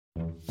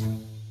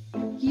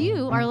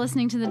You are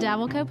listening to the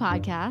Dabbleco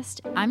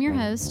podcast. I'm your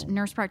host,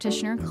 nurse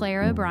practitioner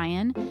Claire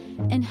O'Brien.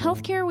 In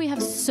healthcare, we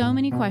have so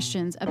many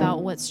questions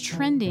about what's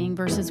trending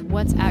versus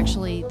what's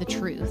actually the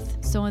truth.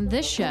 So in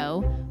this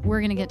show, we're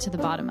going to get to the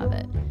bottom of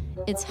it.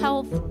 It's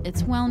health,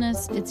 it's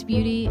wellness, it's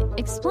beauty,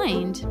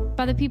 explained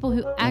by the people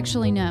who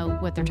actually know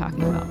what they're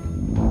talking about.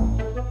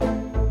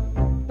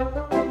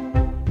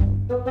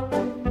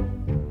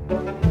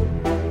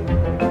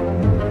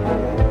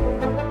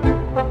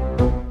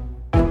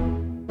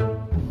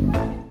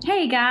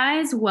 Hey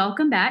guys,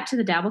 welcome back to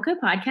the Dabbleco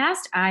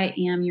podcast. I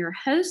am your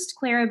host,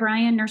 Claire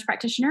O'Brien, nurse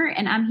practitioner,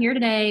 and I'm here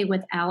today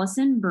with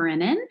Allyson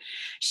Brennan.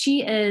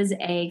 She is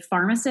a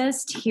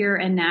pharmacist here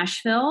in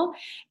Nashville,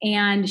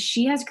 and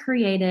she has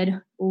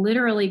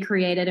literally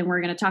created, and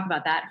we're going to talk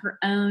about that, her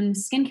own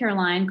skincare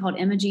line called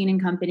Emogene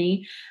and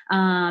Company.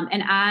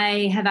 And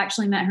I have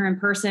actually met her in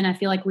person. I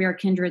feel like we are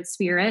kindred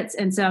spirits.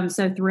 And so I'm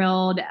so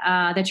thrilled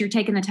that you're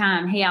taking the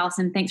time. Hey,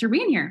 Allyson, thanks for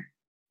being here.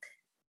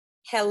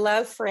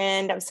 Hello,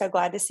 friend. I'm so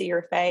glad to see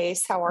your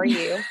face. How are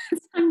you?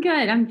 I'm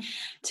good. I'm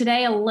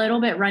today a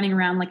little bit running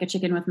around like a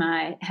chicken with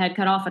my head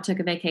cut off. I took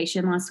a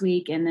vacation last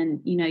week, and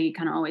then, you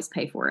kind of always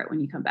pay for it when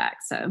you come back.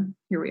 So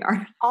here we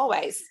are.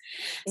 Always.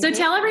 So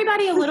tell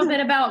everybody a little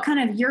bit about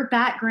kind of your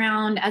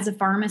background as a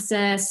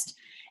pharmacist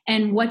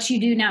and what you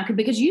do now,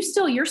 because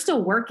you're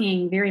still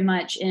working very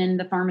much in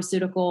the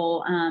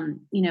pharmaceutical,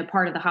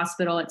 part of the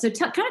hospital. So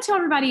kind of tell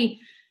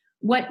everybody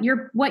what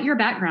your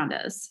background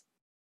is.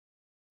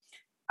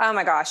 Oh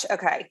my gosh.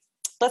 Okay.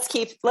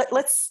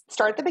 Let's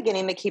start at the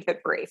beginning to keep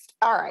it brief.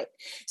 All right.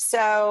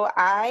 So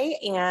I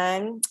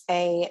am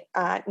a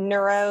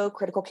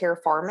neurocritical care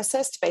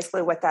pharmacist.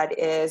 Basically what that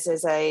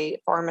is a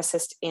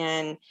pharmacist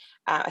in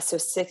a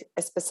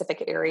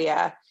specific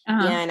area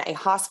in a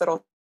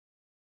hospital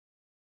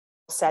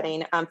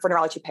setting for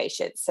neurology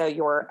patients. So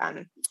your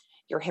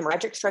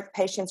hemorrhagic stroke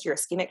patients, your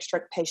ischemic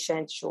stroke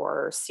patients,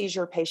 your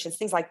seizure patients,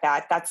 things like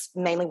that. That's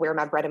mainly where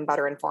my bread and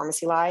butter in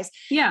pharmacy lies.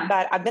 Yeah.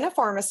 But I've been a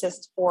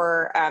pharmacist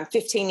for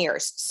 15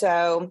 years.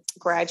 So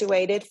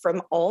graduated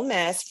from Ole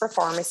Miss for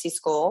pharmacy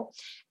school.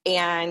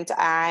 And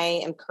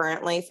I am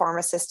currently a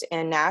pharmacist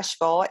in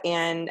Nashville.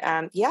 And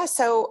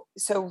so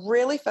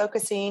really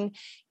focusing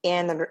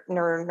in the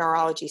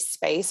neurology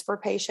space for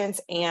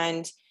patients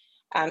and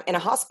in a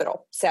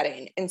hospital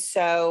setting. And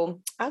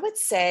so I would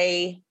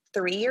say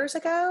 3 years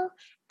ago,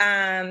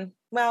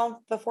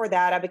 before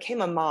that, I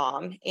became a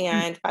mom,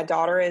 and my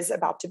daughter is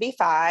about to be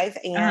 5.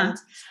 And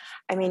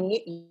I mean,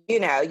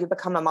 you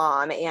become a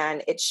mom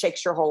and it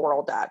shakes your whole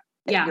world up.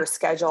 Yeah. Your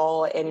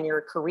schedule and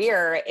your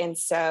career. And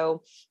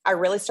so I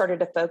really started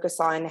to focus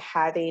on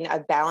having a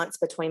balance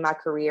between my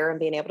career and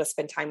being able to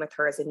spend time with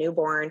her as a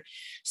newborn.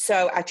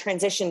 So I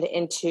transitioned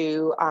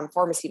into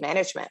pharmacy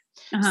management.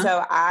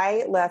 So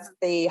I left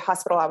the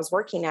hospital I was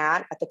working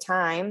at the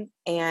time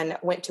and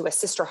went to a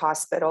sister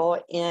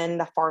hospital in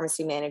the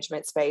pharmacy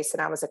management space.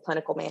 And I was a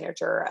clinical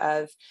manager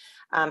of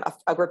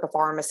a group of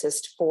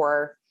pharmacists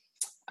for,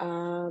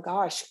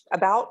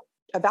 about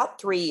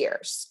 3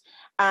 years.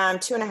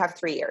 2.5,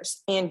 3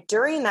 years. And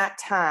during that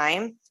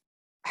time,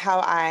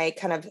 how I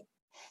kind of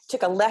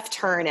took a left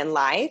turn in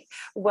life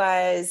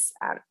was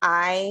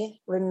I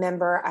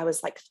remember I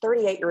was like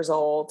 38 years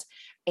old,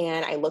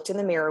 and I looked in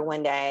the mirror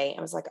one day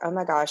and was like, oh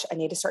my gosh, I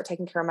need to start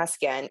taking care of my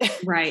skin.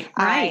 Right.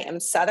 I am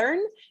Southern.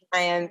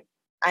 I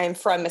am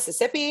from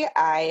Mississippi.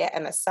 I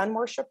am a sun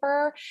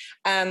worshiper.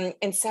 And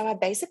so I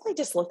basically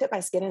just looked at my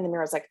skin in the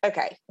mirror. I was like,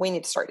 okay, we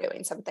need to start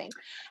doing something.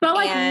 But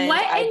what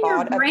in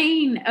your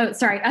brain? Oh,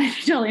 sorry. I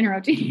totally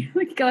interrupted you.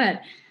 Go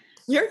ahead.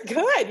 You're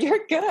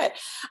good.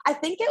 I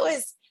think it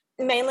was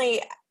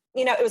mainly,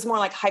 it was more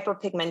like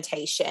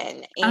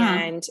hyperpigmentation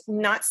and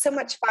not so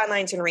much fine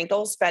lines and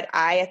wrinkles, but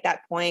at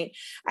that point,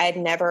 I had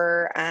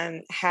never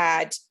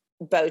had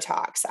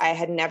Botox. I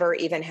had never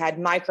even had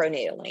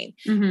microneedling.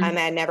 I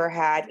had never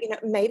had,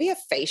 maybe a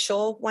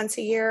facial once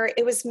a year.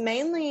 It was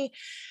mainly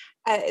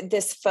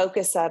this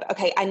focus of,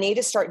 okay, I need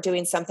to start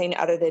doing something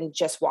other than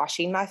just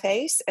washing my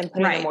face and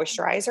putting a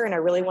moisturizer. And I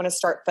really want to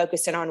start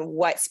focusing on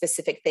what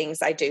specific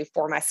things I do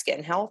for my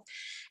skin health.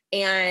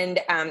 And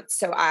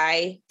so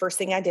first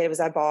thing I did was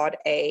I bought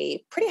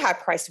a pretty high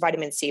priced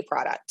vitamin C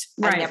product.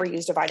 I never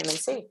used a vitamin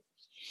C.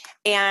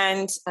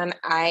 And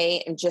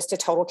I am just a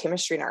total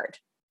chemistry nerd.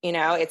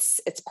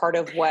 It's part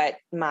of what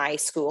my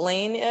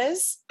schooling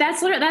is.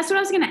 That's what I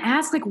was going to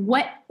ask. Like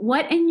what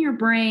in your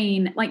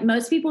brain, like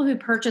most people who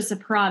purchase a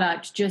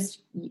product most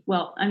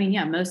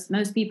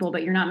people,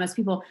 but you're not most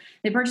people,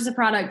 they purchase a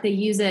product, they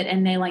use it,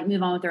 and they like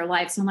move on with their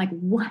life. So I'm like,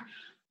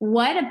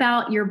 what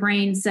about your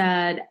brain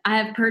said, I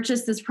have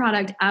purchased this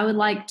product, I would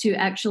like to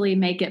actually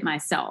make it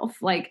myself?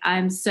 Like,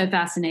 I'm so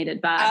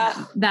fascinated by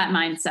that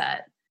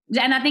mindset.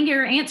 And I think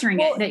you're answering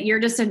it, that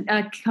you're just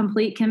a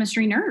complete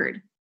chemistry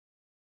nerd.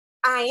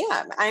 I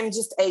am. I'm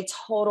just a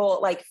total,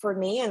 like for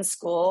me in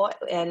school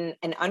and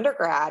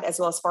undergrad, as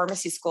well as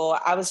pharmacy school,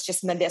 I was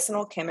just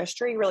medicinal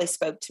chemistry really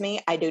spoke to me.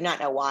 I do not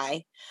know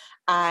why.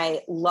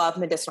 I love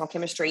medicinal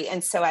chemistry.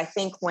 And so I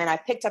think when I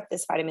picked up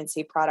this vitamin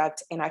C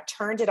product and I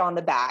turned it on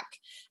the back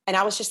and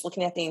I was just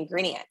looking at the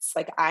ingredients,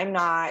 like I'm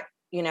not,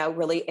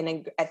 really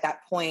at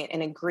that point,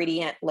 an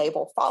ingredient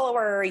label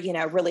follower,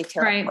 really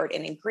tear apart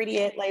an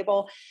ingredient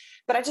label,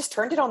 but I just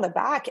turned it on the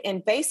back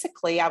and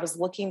basically I was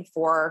looking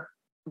for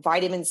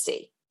vitamin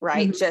C,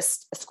 right? Mm-hmm.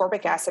 Just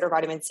ascorbic acid or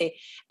vitamin C.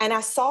 And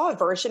I saw a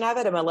version of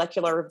it, a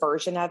molecular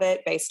version of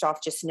it based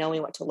off just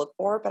knowing what to look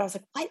for. But I was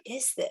like, what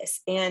is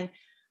this? And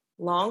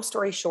long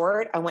story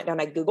short, I went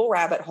down a Google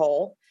rabbit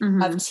hole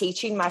of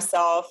teaching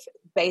myself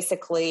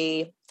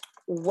basically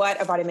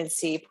what a vitamin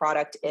C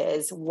product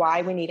is,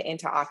 why we need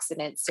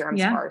antioxidant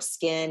serums for our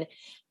skin.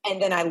 And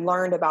then I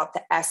learned about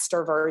the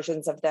ester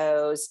versions of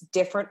those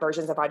different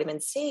versions of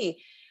vitamin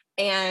C.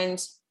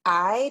 And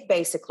I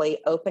basically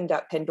opened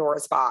up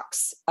Pandora's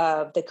box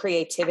of the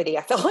creativity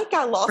I felt like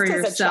I lost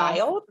as a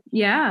child.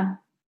 Yeah.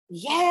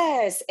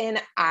 Yes. And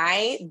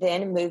I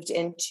then moved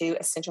into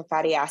essential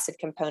fatty acid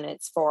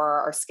components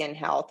for our skin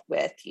health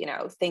with,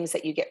 things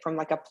that you get from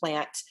like a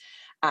plant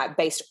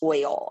based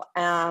oil.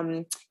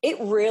 It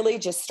really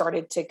just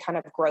started to kind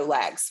of grow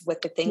legs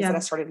with the things that I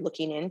started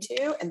looking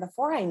into. And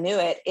before I knew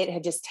it, it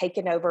had just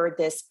taken over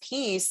this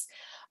piece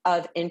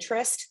of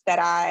interest that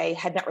I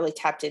had not really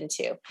tapped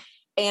into.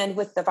 And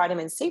with the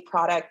vitamin C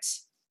product,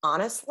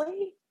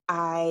 honestly,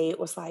 I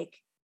was like,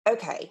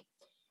 okay,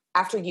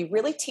 after you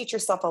really teach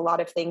yourself a lot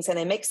of things and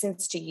they make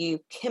sense to you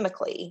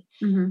chemically,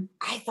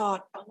 I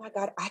thought, oh my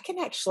God, I can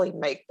actually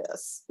make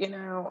this, I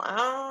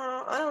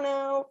don't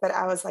know, but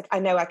I was like, I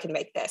know I can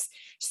make this.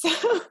 So,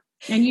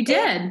 and you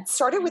did. It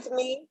started with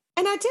me.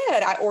 And I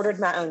did. I ordered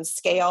my own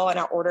scale and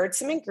I ordered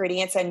some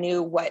ingredients. I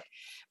knew what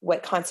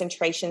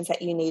concentrations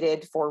that you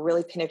needed for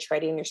really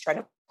penetrating your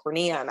sternum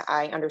corneum.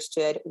 I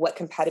understood what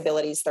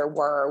compatibilities there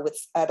were with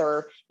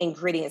other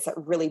ingredients that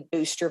really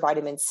boost your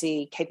vitamin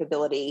C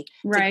capability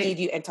to give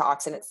you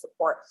antioxidant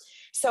support.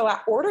 So I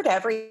ordered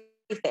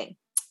everything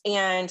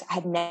and I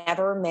had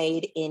never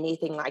made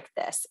anything like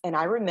this. And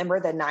I remember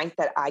the night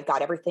that I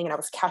got everything and I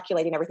was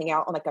calculating everything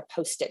out on like a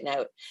Post-it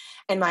note.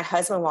 And my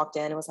husband walked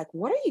in and was like,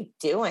 what are you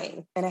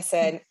doing? And I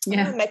said,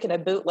 I'm making a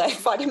bootleg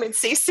vitamin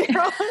C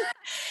serum.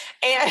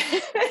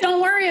 And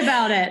don't worry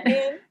about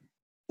it.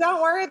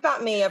 Don't worry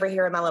about me over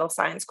here in my little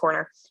science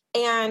corner.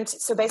 And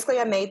so basically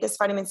I made this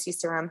vitamin C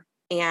serum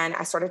and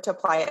I started to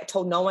apply it,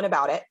 told no one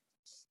about it.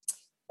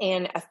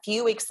 And a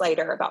few weeks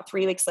later, about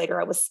 3 weeks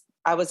later,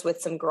 I was with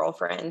some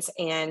girlfriends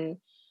and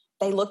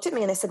they looked at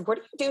me and they said, what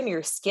are you doing to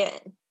your skin?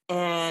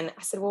 And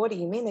I said, well, what do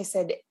you mean? They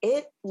said,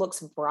 it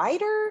looks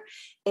brighter.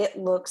 It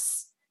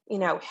looks,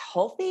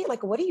 healthy.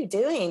 Like, what are you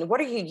doing?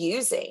 What are you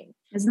using?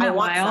 Isn't that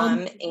wild?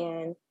 Some,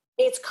 and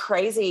it's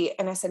crazy.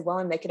 And I said, well,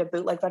 I'm making a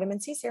bootleg vitamin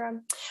C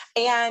serum.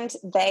 And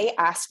they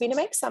asked me to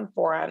make some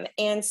for them.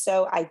 And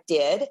so I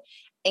did.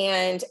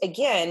 And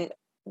again,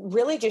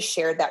 really just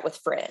shared that with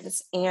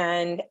friends.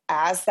 And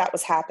as that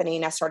was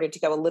happening, I started to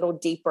go a little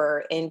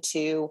deeper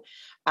into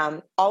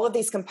all of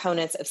these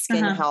components of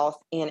skin health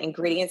and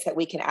ingredients that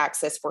we can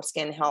access for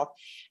skin health.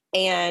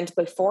 And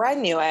before I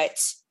knew it,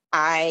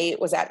 I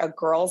was at a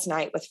girls'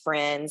 night with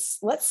friends.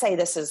 Let's say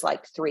this is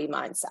like 3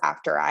 months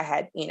after I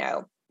had,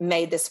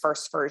 made this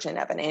first version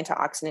of an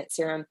antioxidant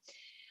serum.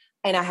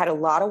 And I had a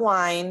lot of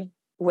wine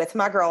with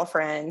my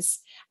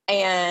girlfriends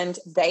and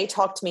they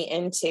talked me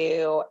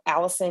into,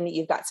 Allyson,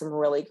 you've got some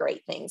really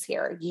great things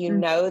here. You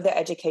know the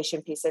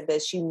education piece of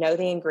this,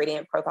 the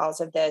ingredient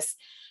profiles of this.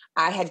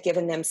 I had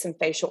given them some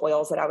facial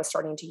oils that I was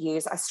starting to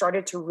use. I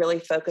started to really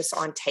focus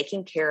on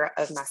taking care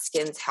of my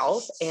skin's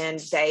health and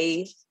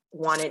they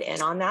wanted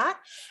in on that.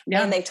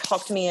 Yeah. And they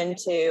talked me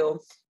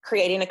into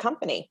creating a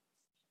company.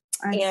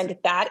 And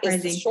that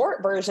is the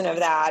short version of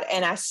that.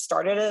 And I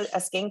started a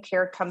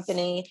skincare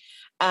company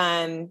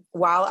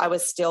while I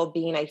was still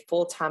being a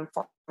full-time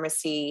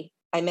pharmacy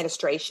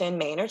administration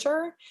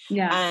manager.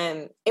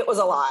 Yeah. It was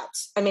a lot.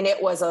 I mean,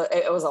 it was a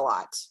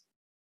lot.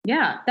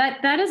 Yeah,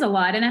 that is a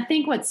lot. And I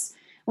think what's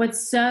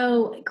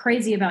so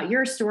crazy about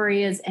your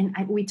story is, and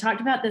we talked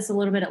about this a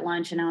little bit at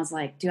lunch and I was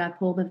like, do I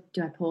pull the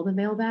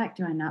veil back?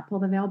 Do I not pull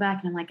the veil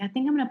back? And I'm like, I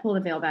think I'm going to pull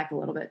the veil back a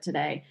little bit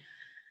today.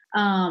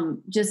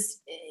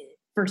 Just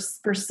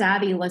for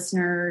savvy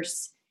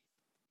listeners,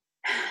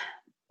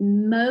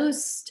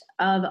 most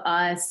of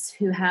us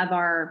who have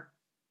our,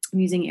 I'm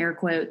using air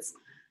quotes,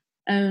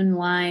 own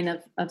line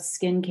of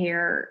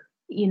skincare,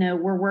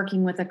 we're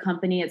working with a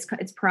company, it's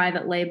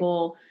private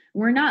label.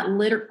 We're not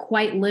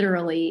quite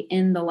literally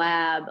in the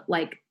lab,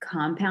 like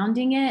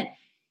compounding it.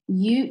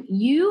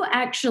 You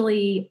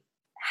actually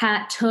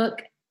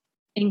took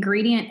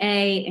ingredient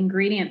A,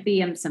 ingredient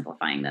B, I'm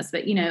simplifying this,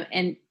 but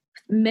and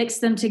mix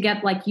them together.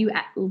 Like you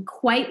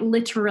quite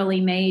literally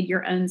made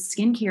your own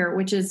skincare,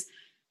 which is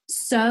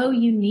so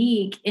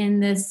unique in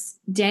this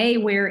day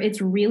where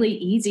it's really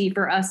easy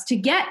for us to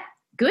get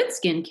good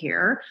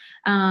skincare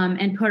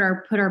and put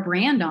our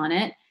brand on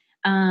it.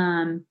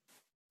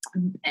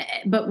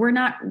 But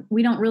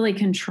we don't really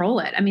control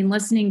it. I mean,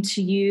 listening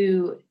to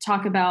you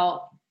talk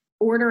about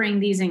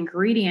ordering these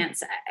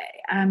ingredients,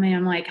 I mean,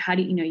 I'm like, how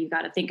do you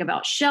got to think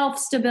about shelf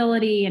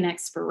stability and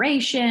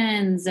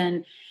expirations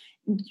and,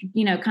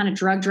 kind of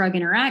drug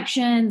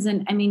interactions.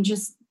 And I mean,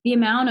 just the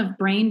amount of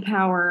brain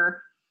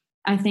power,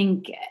 I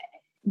think,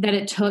 that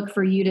it took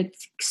for you to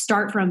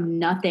start from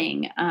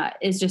nothing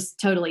is just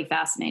totally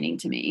fascinating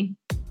to me.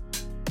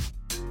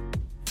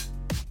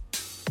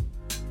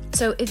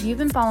 So if you've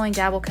been following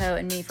Dabble Co.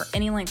 and me for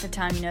any length of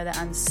time, you know that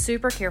I'm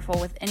super careful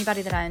with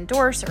anybody that I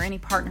endorse or any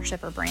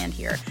partnership or brand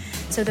here.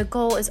 So the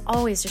goal is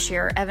always to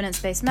share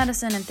evidence-based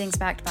medicine and things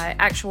backed by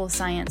actual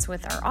science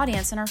with our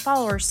audience and our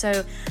followers.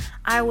 So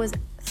I was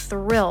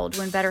thrilled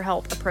when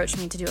BetterHelp approached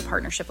me to do a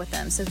partnership with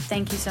them. So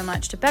thank you so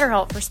much to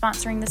BetterHelp for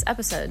sponsoring this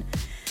episode.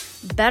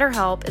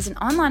 BetterHelp is an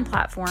online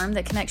platform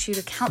that connects you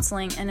to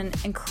counseling in an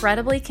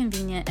incredibly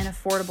convenient and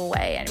affordable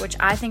way, which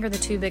I think are the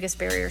two biggest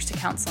barriers to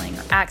counseling,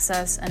 are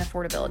access and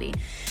affordability.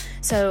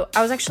 So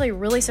I was actually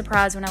really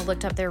surprised when I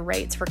looked up their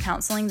rates for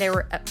counseling. They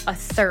were a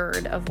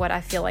third of what I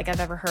feel like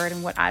I've ever heard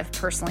and what I've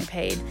personally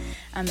paid.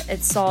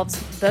 It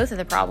solves both of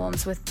the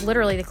problems with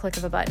literally the click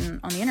of a button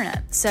on the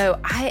internet. So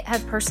I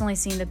have personally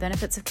seen the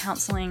benefits of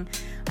counseling.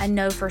 I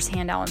know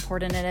firsthand how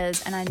important it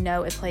is, and I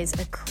know it plays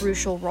a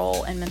crucial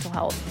role in mental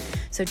health.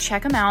 So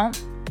check them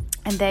out,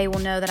 and they will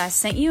know that I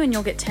sent you, and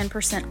you'll get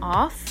 10%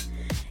 off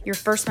your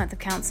first month of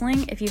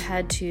counseling if you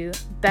head to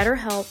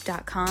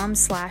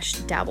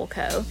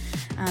betterhelp.com/dabbleco.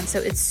 So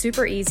it's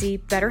super easy,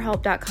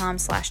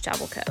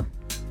 betterhelp.com/dabbleco.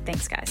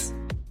 Thanks, guys.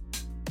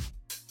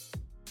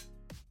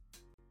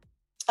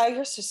 Oh,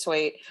 you're so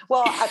sweet.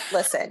 Well,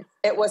 listen,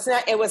 it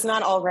was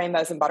not all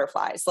rainbows and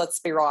butterflies. Let's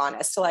be real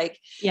honest. Like,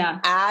 yeah,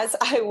 as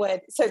I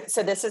would,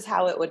 so this is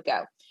how it would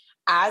go.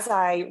 As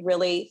I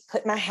really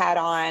put my hat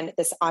on,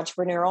 this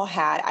entrepreneurial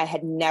hat I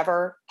had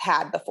never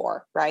had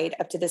before, right?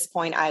 Up to this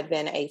point, I had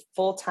been a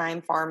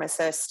full-time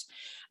pharmacist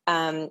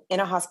in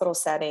a hospital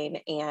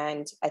setting.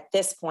 And at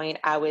this point,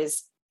 I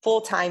was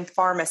full-time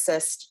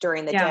pharmacist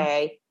during the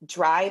day,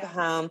 drive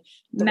home,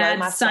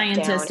 mad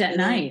scientist at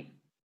night.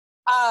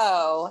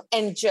 Oh,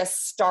 and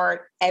just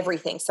start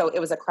everything. So it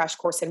was a crash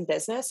course in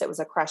business. It was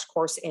a crash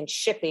course in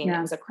shipping.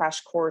 It was a crash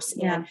course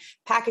in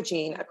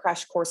packaging, a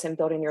crash course in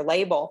building your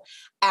label,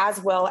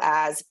 as well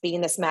as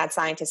being this mad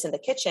scientist in the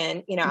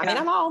kitchen. I mean,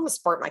 I've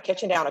almost burnt my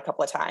kitchen down a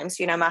couple of times.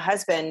 My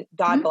husband,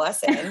 God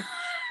bless him,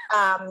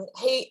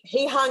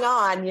 he hung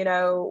on,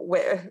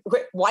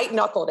 white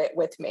knuckled it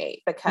with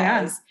me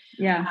because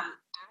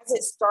as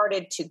it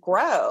started to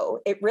grow,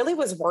 it really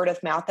was word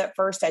of mouth at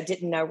first. I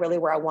didn't know really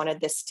where I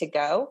wanted this to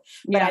go,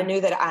 but I knew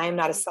that I'm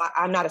not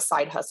a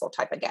side hustle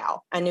type of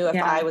gal. I knew if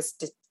I was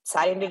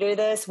deciding to do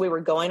this, we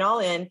were going all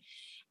in.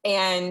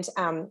 And,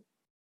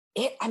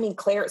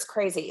 Claire, it's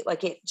crazy.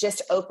 Like, it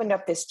just opened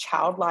up this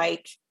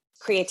childlike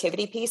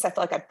creativity piece. I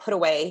feel like I put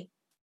away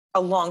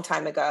a long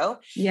time ago.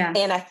 Yeah.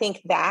 And I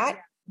think that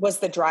was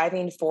the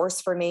driving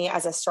force for me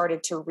as I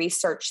started to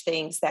research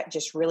things that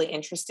just really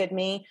interested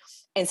me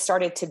and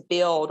started to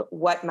build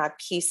what my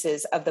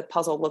pieces of the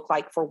puzzle look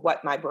like for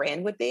what my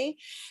brand would be.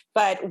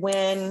 But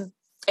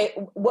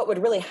what would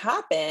really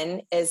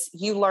happen is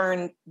you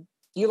learn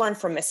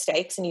from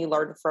mistakes and you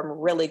learn from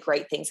really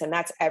great things. And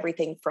that's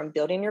everything from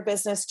building your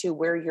business to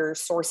where you're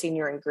sourcing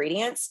your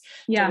ingredients,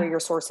 to where you're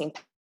sourcing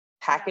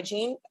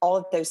packaging, all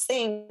of those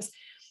things.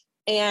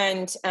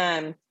 And,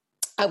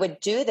 I would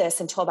do this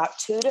until about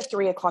 2 to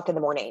 3 o'clock in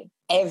the morning,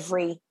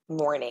 every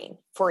morning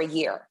for a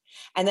year.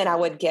 And then I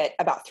would get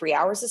about 3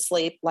 hours of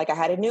sleep, like I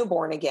had a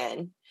newborn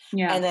again.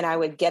 Yeah. And then I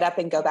would get up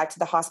and go back to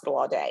the hospital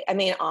all day. I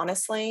mean,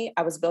 honestly,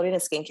 I was building a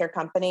skincare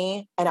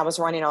company and I was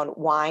running on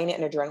wine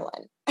and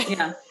adrenaline.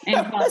 Yeah.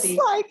 And coffee.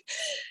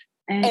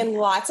 And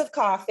lots of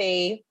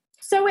coffee.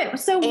 What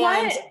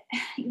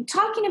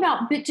talking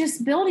about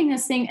just building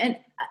this thing, and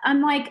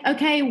I'm like,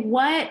 okay,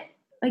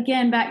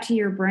 again, back to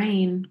your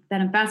brain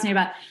that I'm fascinated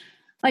about.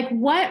 Like,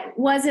 what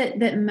was it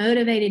that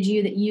motivated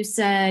you that you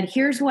said,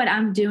 here's what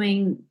I'm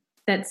doing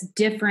that's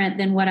different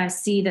than what I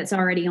see that's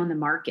already on the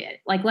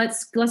market? Like,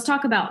 let's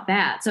talk about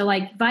that. So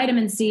like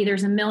vitamin C,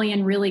 there's a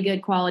million really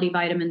good quality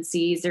vitamin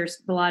C's.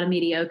 There's a lot of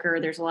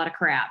mediocre. There's a lot of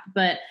crap.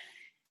 But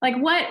like,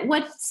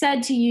 what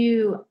said to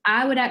you,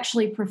 I would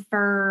actually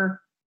prefer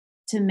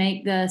to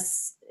make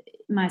this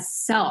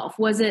myself?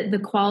 Was it the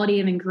quality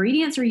of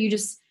ingredients, or you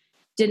just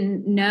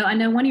didn't know? I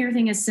know one of your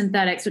things is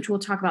synthetics, which we'll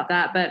talk about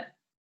that, but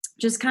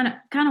just kind of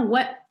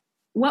what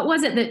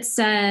was it that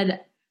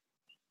said,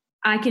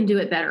 I can do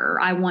it better, or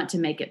I want to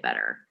make it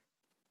better?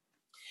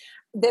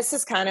 This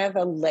is kind of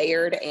a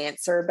layered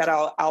answer, but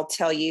I'll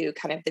tell you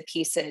kind of the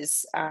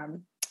pieces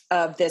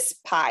of this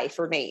pie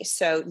for me.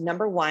 So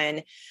number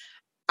one,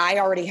 I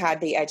already had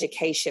the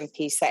education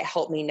piece that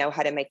helped me know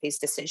how to make these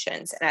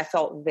decisions. And I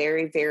felt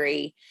very,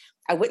 very,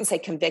 I wouldn't say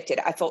convicted.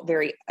 I felt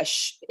very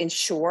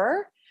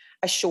assured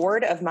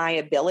of my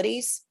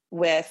abilities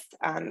with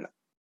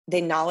the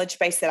knowledge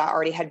base that I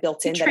already had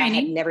built in, that I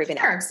had never even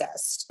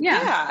accessed.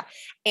 Yeah.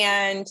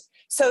 And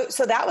so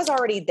that was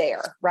already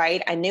there,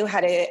 right? I knew how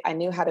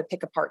to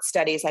pick apart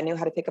studies. I knew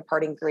how to pick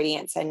apart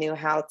ingredients. I knew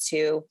how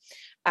to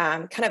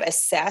kind of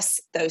assess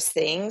those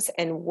things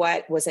and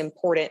what was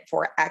important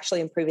for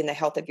actually improving the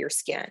health of your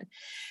skin.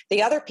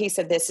 The other piece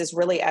of this is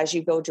really as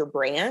you build your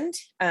brand,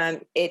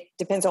 it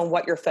depends on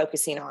what you're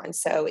focusing on.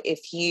 So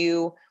if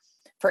you,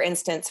 for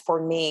instance,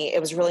 for me, it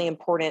was really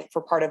important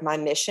for part of my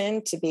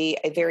mission to be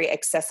a very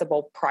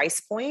accessible price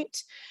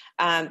point,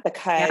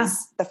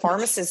 because the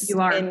pharmacist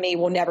in me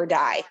will never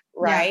die,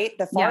 right?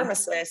 The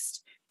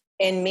pharmacist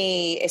in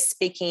me is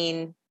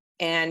speaking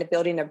and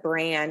building a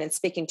brand and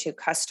speaking to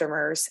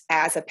customers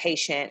as a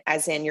patient,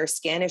 as in your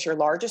skin is your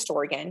largest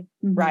organ,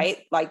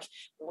 right? Like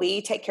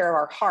we take care of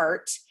our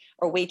heart,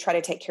 or we try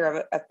to take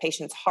care of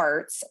patients'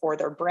 hearts or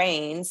their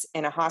brains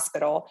in a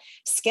hospital.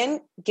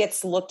 Skin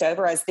gets looked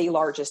over as the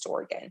largest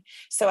organ.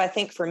 So I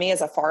think for me as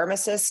a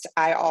pharmacist,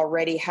 I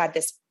already had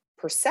this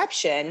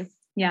perception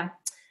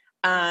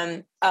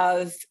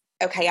of,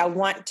 okay, I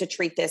want to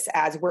treat this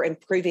as we're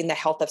improving the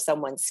health of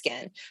someone's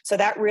skin. So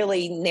that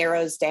really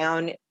narrows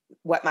down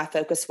what my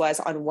focus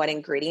was on what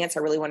ingredients I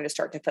really wanted to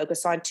start to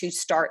focus on to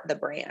start the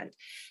brand.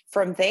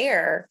 From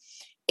there,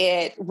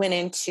 it went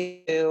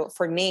into,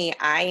 for me,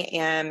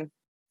 I'm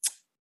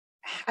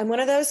one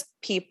of those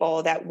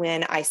people that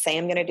when I say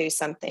I'm going to do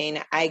something,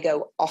 I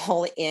go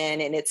all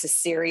in, and it's a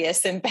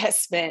serious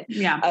investment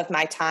of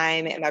my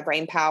time and my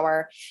brain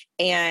power.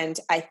 And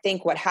I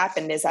think what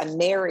happened is I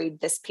married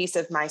this piece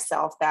of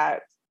myself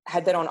that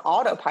had been on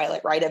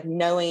autopilot, right? Of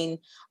knowing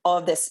all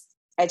of this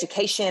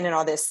education and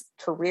all this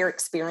career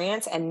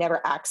experience and never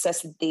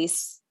accessed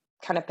these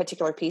kind of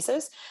particular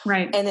pieces.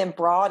 Right. And then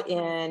brought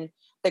in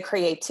the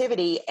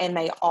creativity, and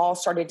they all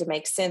started to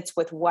make sense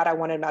with what I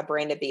wanted my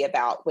brand to be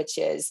about, which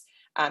is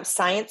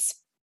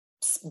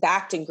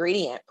science-backed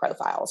ingredient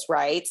profiles,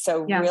 right?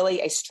 So really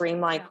a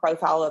streamlined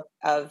profile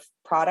of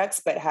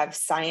products, but have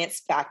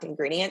science-backed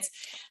ingredients.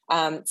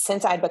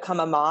 Since I'd become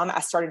a mom,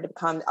 I started to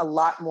become a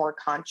lot more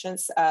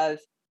conscious of,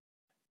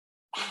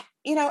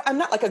 I'm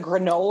not like a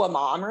granola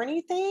mom or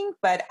anything,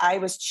 but I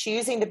was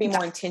choosing to be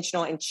more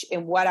intentional in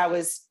what I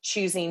was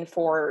choosing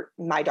for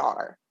my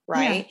daughter,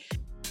 right? Yeah.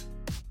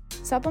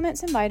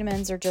 Supplements and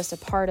vitamins are just a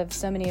part of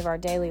so many of our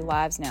daily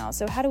lives now.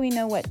 So how do we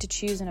know what to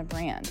choose in a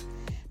brand?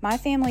 My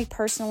family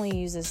personally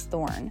uses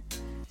Thorne.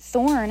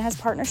 Thorne has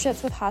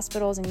partnerships with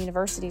hospitals and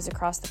universities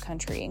across the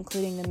country,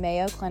 including the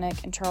Mayo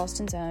Clinic and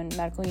Charleston's own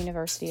Medical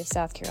University of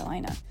South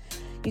Carolina.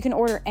 You can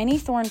order any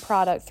Thorne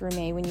product through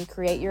me when you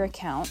create your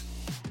account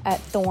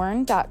at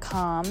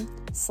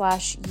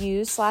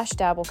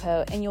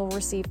thorne.com/u/dabbleco, and you'll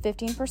receive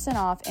 15%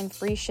 off and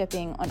free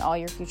shipping on all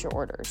your future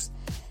orders.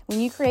 When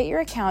you create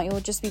your account, you'll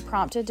just be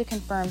prompted to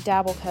confirm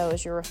Dabbleco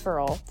as your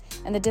referral,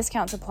 and the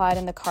discount's applied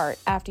in the cart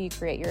after you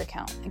create your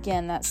account.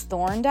 Again, that's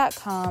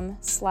thorne.com/u,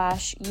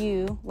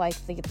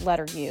 like the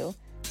letter U,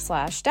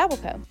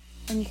 /Dabbleco.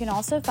 And you can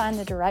also find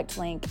the direct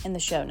link in the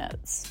show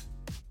notes.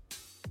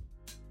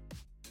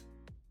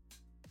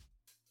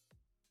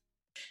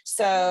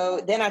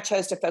 So then I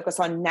chose to focus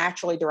on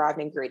naturally derived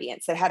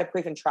ingredients that had a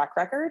proven track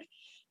record,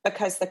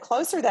 because the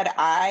closer that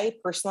I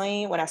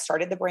personally, when I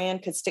started the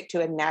brand, could stick to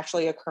a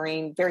naturally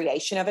occurring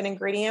variation of an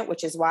ingredient,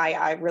 which is why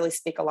I really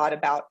speak a lot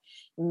about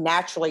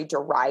naturally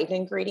derived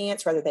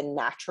ingredients rather than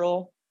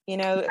natural,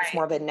 it's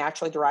more of a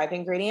naturally derived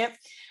ingredient.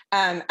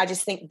 I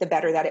just think the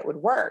better that it would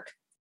work.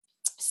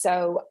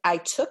 So I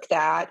took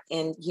that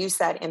and used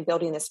that in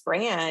building this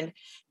brand,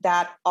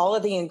 that all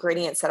of the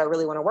ingredients that I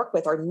really want to work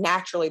with are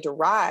naturally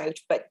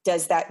derived. But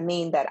does that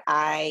mean that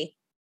I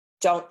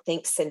don't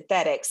think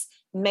synthetics?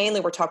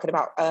 Mainly, we're talking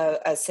about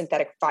a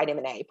synthetic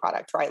vitamin A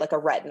product, right? Like a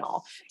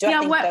retinol.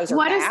 What does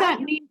that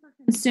mean for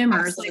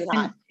consumers?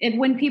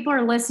 When people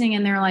are listening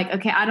and they're like,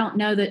 okay, I don't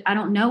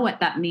know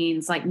what that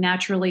means, like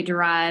naturally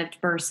derived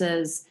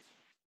versus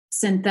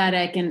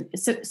synthetic. And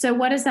so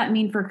what does that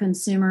mean for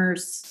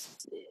consumers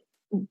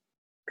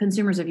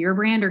of your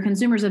brand or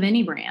consumers of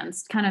any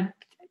brands? Can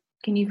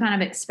you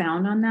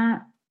expound on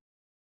that?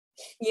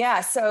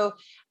 Yeah. So,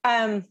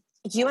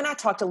 you and I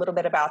talked a little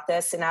bit about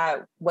this, and I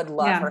would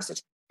love for us to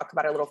talk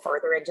about it a little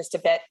further in just a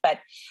bit. But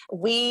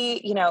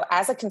we,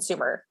 as a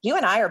consumer, you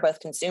and I are both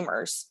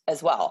consumers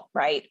as well,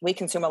 right? We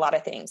consume a lot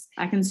of things.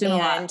 I consume a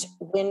lot.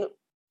 And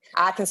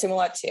I consume a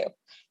lot too.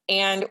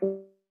 And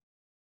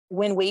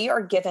when we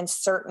are given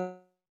certain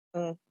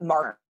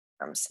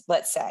terms,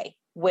 let's say,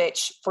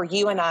 which for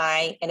you and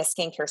I in a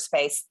skincare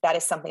space, that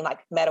is something like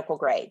medical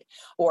grade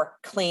or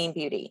clean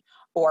beauty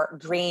or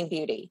green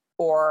beauty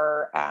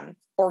or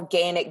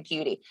organic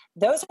beauty.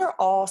 Those are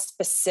all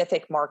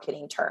specific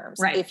marketing terms.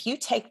 Right. If you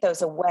take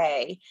those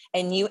away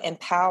and you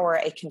empower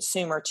a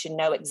consumer to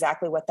know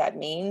exactly what that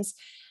means,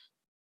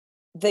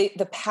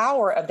 the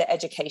power of the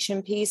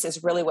education piece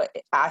is really what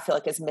I feel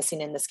like is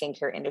missing in the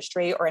skincare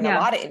industry or in a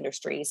lot of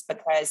industries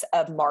because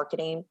of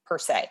marketing per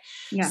se.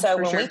 Yeah, so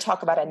when we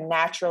talk about a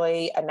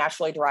naturally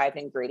derived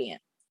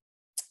ingredient,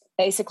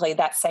 basically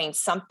that's saying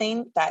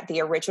something that the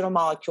original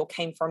molecule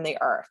came from the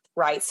earth,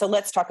 right? So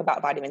let's talk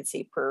about vitamin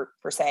C per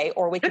se,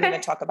 or we can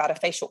even talk about a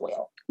facial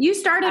oil. You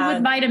started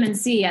with vitamin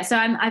C. So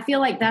I feel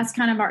like that's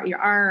kind of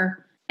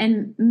our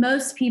And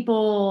most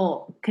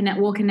people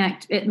will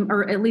connect,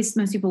 or at least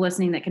most people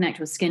listening that connect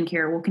with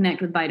skincare will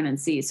connect with vitamin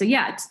C. So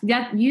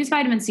use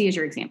vitamin C as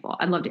your example.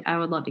 I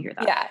would love to hear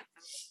that. Yeah.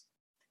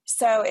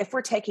 So if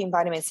we're taking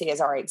vitamin C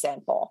as our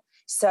example,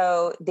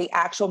 so the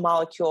actual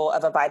molecule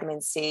of a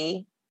vitamin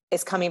C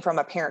is coming from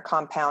a parent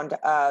compound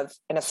of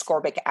an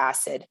ascorbic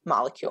acid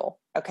molecule.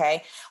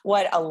 Okay.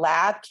 What a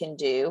lab can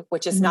do,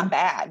 which is not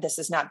bad, this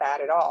is not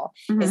bad at all,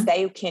 is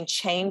they can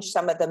change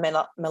some of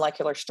the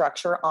molecular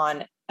structure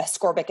on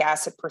ascorbic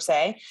acid per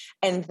se,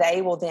 and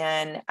they will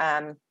then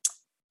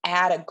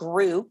add a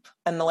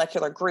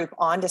molecular group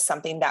onto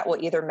something that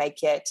will either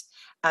make it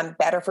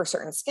better for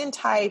certain skin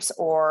types,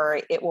 or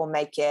it will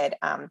make it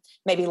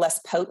maybe less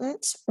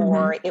potent,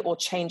 or it will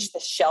change the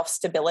shelf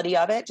stability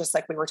of it, just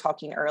like we were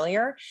talking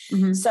earlier.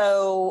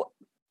 So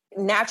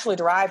naturally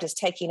derived is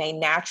taking a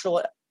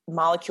natural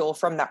molecule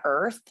from the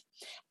earth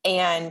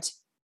and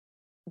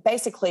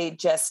basically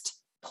just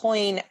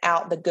pulling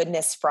out the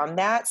goodness from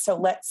that. So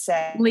let's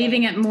say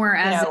leaving it more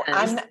as it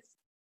is.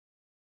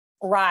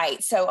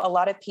 Right. So a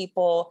lot of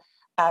people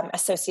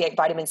associate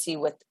vitamin C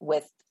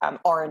with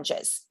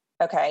oranges.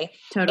 Okay.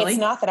 Totally. It's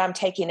not that I'm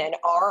taking an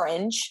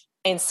orange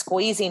and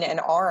squeezing an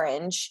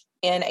orange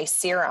in a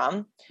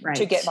serum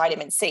to get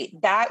vitamin C.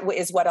 That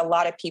is what a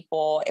lot of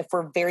people, if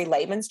we're very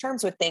layman's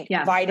terms, would think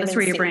vitamin that's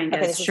where C. your brain goes.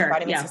 Okay, this is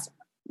vitamin C.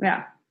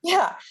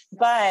 Yeah.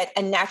 But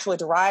a naturally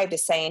derived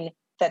is saying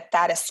that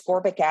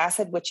ascorbic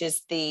acid, which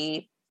is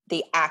the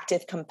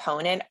active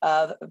component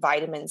of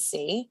vitamin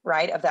C,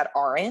 right, of that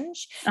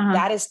orange,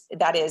 that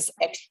is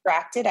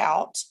extracted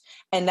out,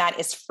 and that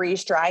is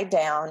freeze dried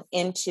down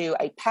into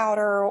a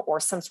powder or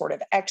some sort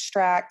of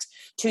extract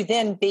to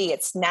then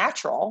it's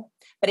natural,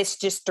 but it's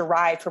just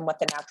derived from what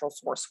the natural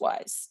source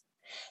was.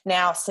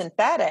 Now,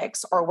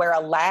 synthetics are where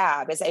a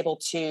lab is able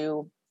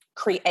to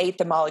create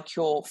the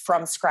molecule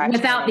from scratch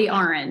without the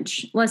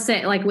orange. Let's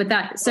say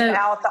without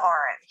the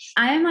orange.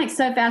 I am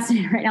so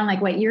fascinated right now. I'm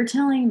like, wait, you're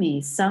telling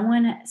me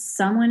someone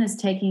is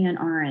taking an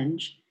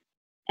orange,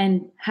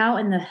 and how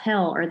in the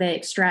hell are they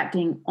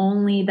extracting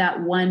only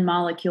that one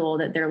molecule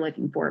that they're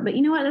looking for? But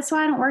you know what? That's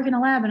why I don't work in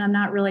a lab, and I'm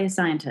not really a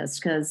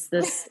scientist, because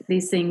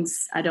these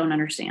things I don't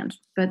understand,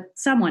 but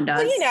someone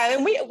does. Well,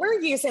 and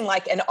we're using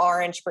like an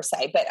orange per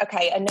se, but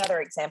okay. Another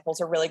example is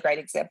a really great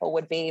example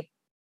would be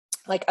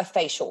like a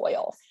facial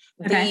oil.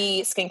 Okay.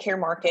 The skincare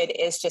market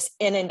is just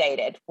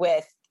inundated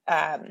with,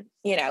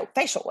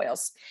 facial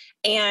oils,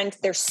 and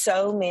there's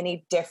so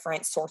many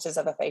different sources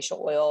of a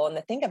facial oil. And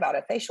the thing about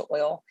a facial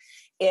oil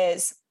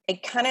is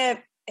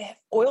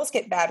oils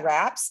get bad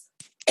raps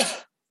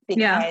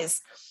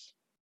because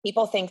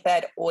people think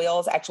that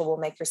oils actually will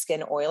make your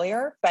skin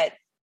oilier, but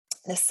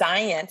the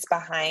science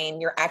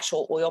behind your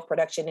actual oil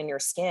production in your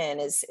skin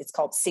it's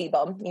called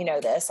sebum. You know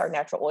this, our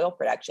natural oil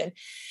production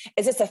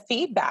it's a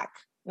feedback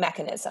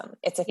mechanism.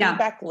 It's a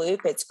feedback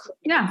loop. It's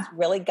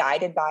really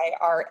guided by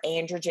our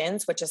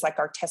androgens, which is like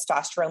our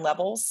testosterone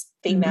levels,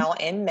 female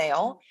and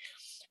male.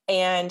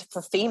 And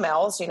for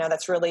females,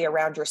 that's really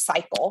around your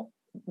cycle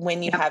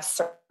when you have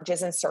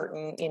surges in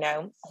certain,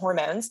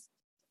 hormones.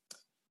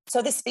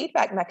 So this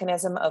feedback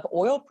mechanism of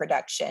oil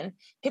production,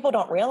 people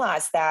don't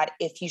realize that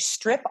if you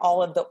strip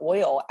all of the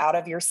oil out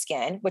of your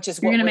skin, which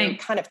is what we're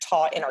kind of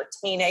taught in our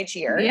teenage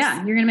years. Yeah,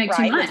 you're going to make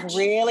too much. With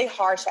really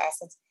harsh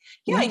acids.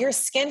 Yeah, your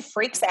skin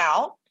freaks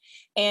out,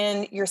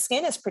 and your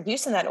skin is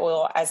producing that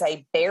oil as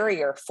a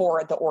barrier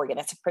for the organ.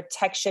 It's a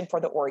protection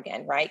for the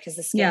organ, right? Because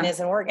the skin is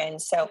an organ.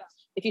 So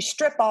if you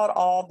strip out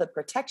all the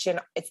protection,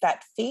 it's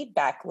that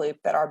feedback loop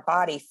that our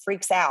body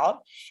freaks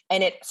out,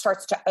 and it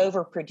starts to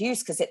overproduce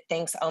because it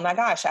thinks, oh my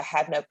gosh, I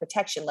have no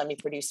protection. Let me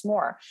produce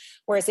more.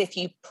 Whereas if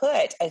you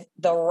put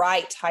the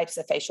right types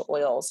of facial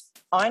oils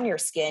on your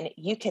skin,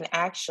 you can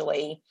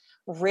actually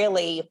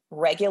really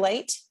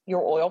regulate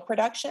your oil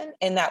production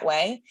in that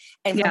way.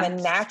 And from a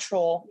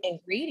natural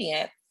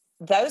ingredient,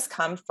 those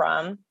come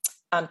from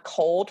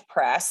cold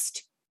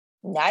pressed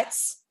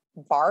nuts,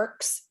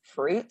 barks,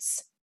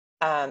 fruits,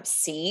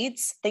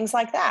 seeds, things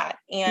like that.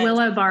 And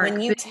willow bark.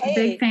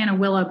 Big fan of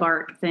willow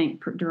bark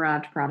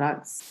derived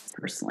products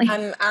personally.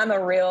 I'm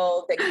a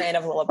real big fan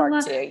of willow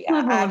bark too.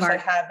 Yeah, I actually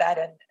have that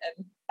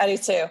in I do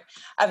too.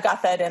 I've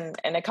got that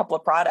in a couple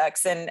of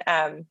products. And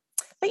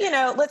but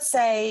let's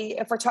say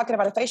if we're talking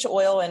about a facial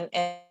oil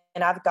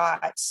and I've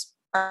got,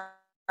 all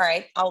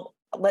right,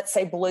 let's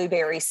say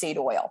blueberry seed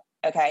oil.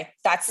 Okay.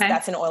 That's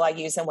an oil I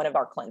use in one of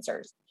our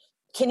cleansers.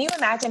 Can you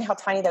imagine how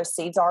tiny those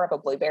seeds are of a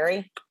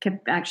blueberry?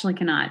 Actually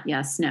cannot.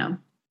 Yes. No.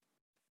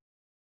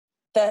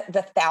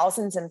 The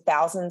thousands and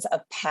thousands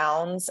of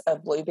pounds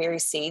of blueberry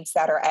seeds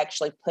that are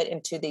actually put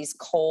into these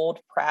cold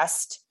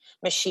pressed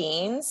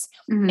machines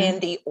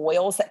and the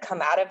oils that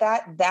come out of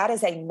that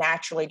is a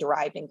naturally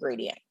derived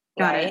ingredient.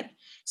 Right.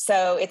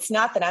 So it's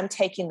not that I'm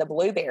taking the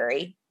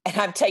blueberry and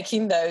I'm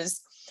taking those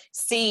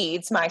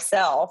seeds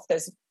myself,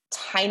 those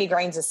tiny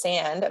grains of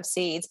sand of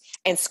seeds,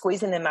 and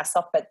squeezing them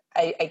myself, but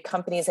a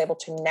company is able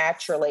to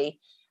naturally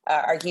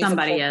or use a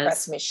cold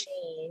press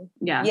machine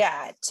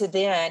to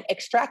then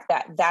extract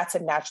that. That's a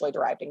naturally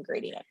derived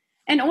ingredient.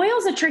 And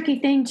oil's a tricky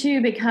thing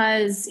too,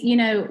 because,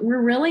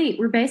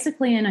 we're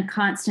basically in a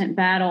constant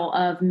battle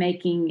of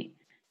making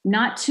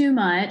not too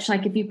much.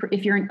 Like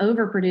if you're an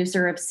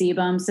overproducer of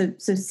sebum, so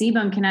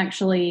sebum can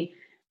actually,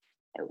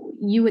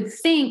 you would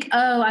think,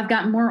 oh, I've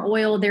got more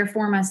oil,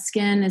 therefore my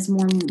skin is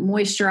more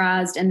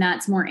moisturized and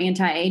that's more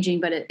anti-aging,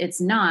 but it's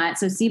not.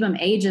 So sebum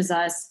ages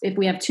us if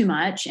we have too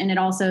much, and it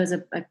also is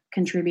a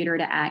contributor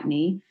to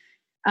acne.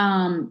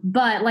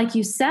 But like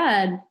you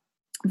said,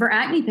 for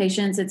acne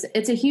patients,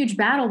 it's a huge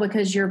battle,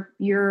 because your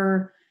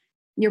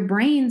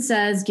brain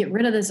says, get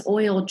rid of this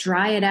oil,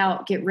 dry it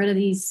out, get rid of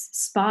these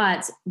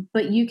spots.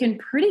 But you can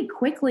pretty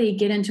quickly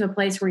get into a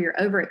place where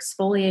you're over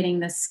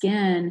exfoliating the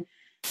skin,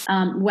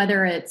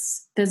 whether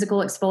it's physical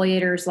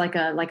exfoliators like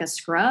a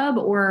scrub,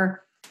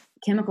 or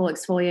chemical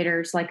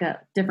exfoliators like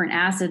different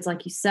acids,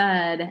 like you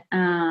said.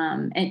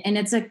 And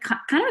it's a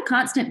kind of a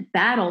constant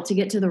battle to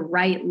get to the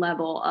right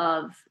level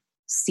of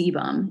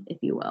sebum, if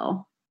you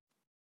will.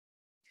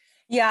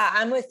 Yeah,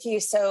 I'm with you.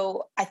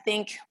 So I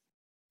think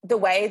the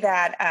way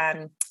that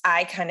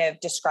I kind of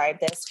describe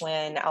this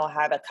when I'll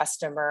have a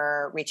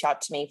customer reach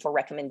out to me for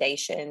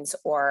recommendations,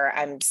 or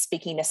I'm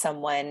speaking to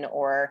someone,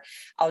 or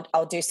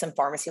I'll do some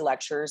pharmacy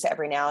lectures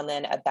every now and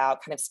then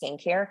about kind of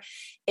skincare,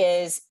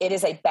 is it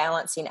is a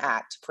balancing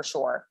act for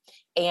sure.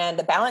 And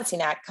the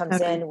balancing act comes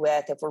in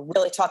with, if we're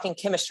really talking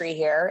chemistry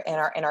here in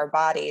our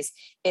bodies,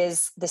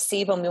 is the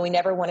sebum. We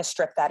never want to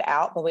strip that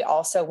out, but we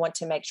also want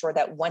to make sure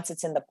that once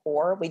it's in the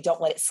pore, we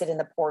don't let it sit in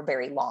the pore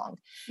very long.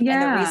 Yeah.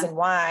 And the reason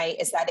why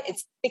is that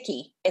it's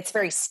sticky. It's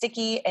very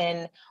sticky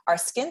in our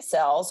skin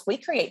cells. We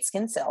create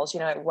skin cells,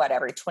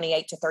 every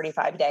 28 to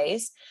 35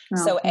 days.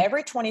 Oh. So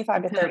every 28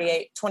 to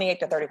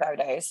 35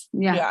 days.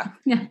 Yeah.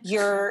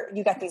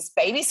 You got these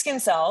baby skin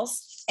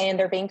cells, and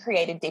they're being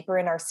created deeper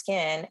in our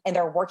skin, and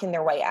they're working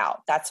their way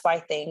out. That's why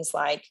things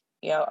like,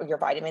 your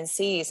vitamin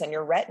C's and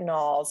your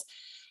retinols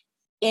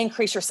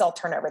increase your cell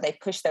turnover. They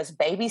push those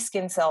baby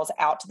skin cells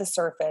out to the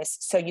surface,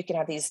 so you can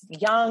have these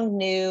young,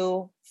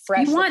 new,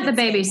 fresh. You want the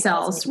baby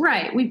cells,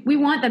 right? We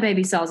want the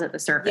baby cells at the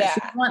surface.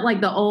 Yeah. You want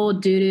like the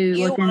old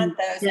doo-doo looking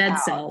dead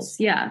cells.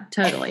 Yeah,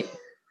 totally.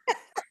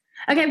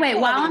 Okay, wait,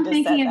 while I'm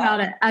thinking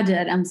about it, I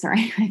did. I'm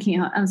sorry. I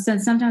can't.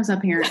 Sometimes my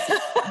parents,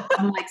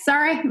 I'm like,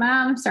 sorry,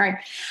 Mom, I'm sorry.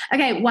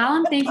 Okay, while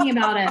I'm thinking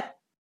about it,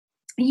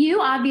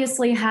 you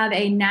obviously have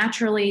a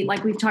naturally,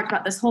 like we've talked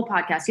about this whole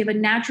podcast, you have a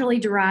naturally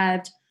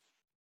derived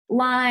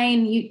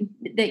line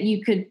that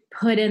you could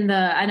put in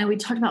I know we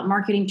talked about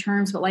marketing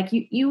terms, but like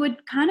you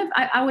would kind of,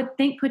 I would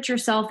think, put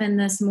yourself in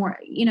this more,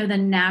 the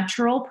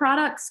natural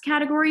products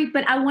category.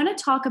 But I want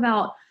to talk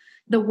about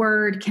the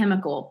word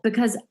chemical,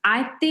 because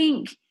I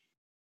think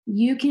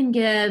you can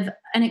give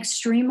an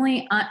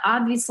extremely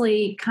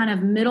obviously kind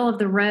of middle of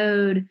the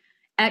road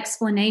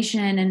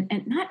explanation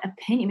and not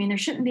opinion. I mean, there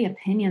shouldn't be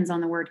opinions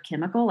on the word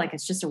chemical, like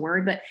it's just a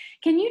word, but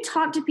can you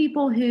talk to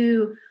people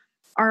who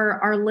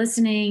are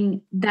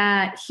listening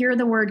that hear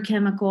the word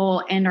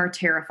chemical and are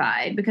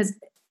terrified? Because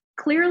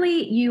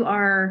clearly you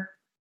are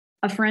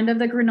a friend of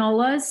the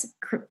granolas.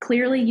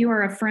 Clearly you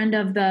are a friend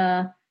of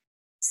the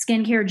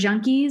skincare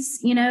junkies,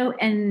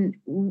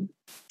 and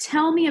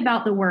tell me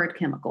about the word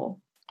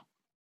chemical.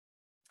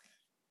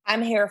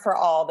 I'm here for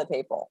all the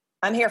people.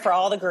 I'm here for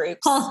all the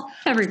groups.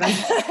 Everybody.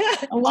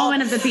 A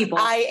woman of the people.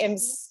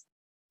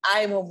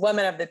 I'm a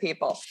woman of the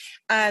people.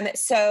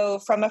 So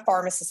from a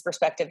pharmacist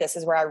perspective, this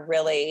is where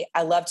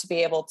I love to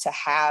be able to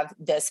have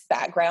this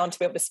background to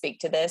be able to speak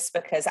to this,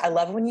 because I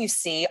love when you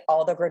see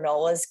all the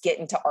granolas get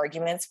into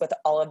arguments with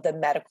all of the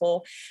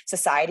medical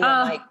society.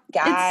 I'm like,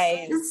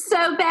 guys, it's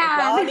so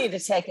bad. Y'all need to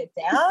take it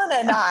down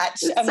a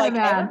notch. I'm so like,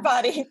 bad.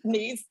 Everybody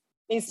needs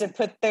to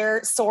put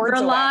their swords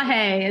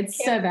away.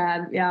 It's so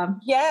bad. Yeah.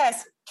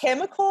 Yes.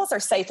 Chemicals are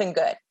safe and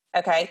good.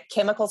 Okay.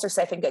 Chemicals are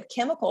safe and good.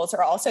 Chemicals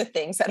are also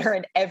things that are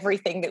in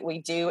everything that we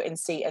do and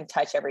see and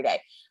touch every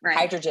day. Right.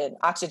 Hydrogen,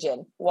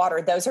 oxygen,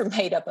 water, those are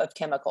made up of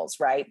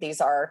chemicals, right?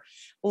 These are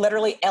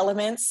literally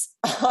elements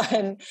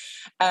on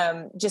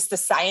just the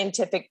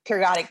scientific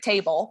periodic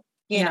table,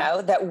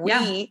 that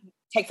we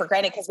take for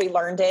granted because we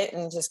learned it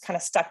and just kind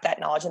of stuck that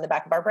knowledge in the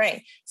back of our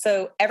brain.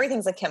 So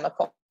everything's a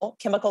chemical.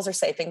 Chemicals are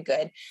safe and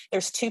good.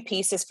 There's two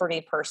pieces for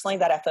me personally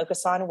that I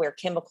focus on where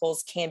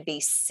chemicals can be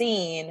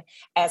seen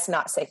as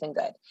not safe and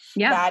good.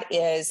 Yeah. That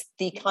is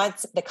the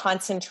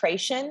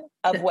concentration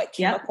of what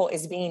chemical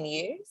is being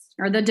used.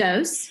 Or the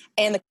dose.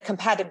 And the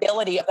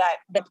compatibility of that,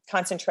 the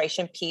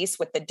concentration piece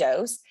with the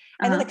dose.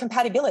 And then the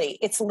compatibility.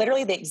 It's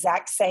literally the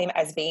exact same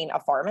as being a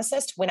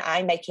pharmacist when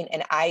I'm making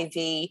an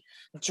IV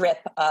drip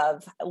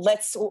of,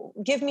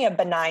 give me a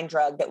benign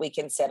drug that we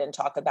can sit and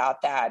talk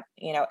about that,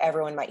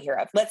 everyone might hear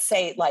of. Let's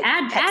say like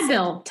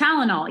Advil,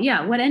 Tylenol.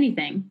 Yeah.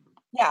 Anything.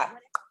 Yeah.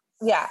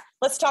 Yeah.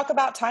 Let's talk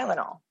about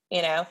Tylenol.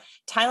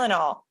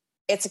 Tylenol,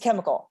 it's a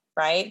chemical,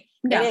 right?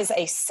 Yeah. It is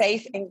a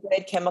safe and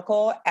good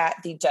chemical at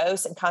the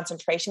dose and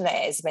concentration that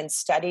has been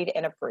studied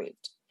and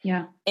approved.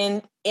 Yeah.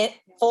 And it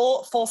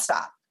full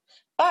stop.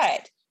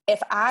 But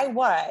if I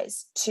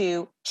was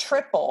to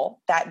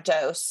triple that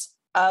dose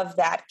of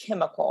that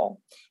chemical,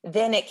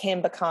 then it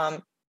can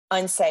become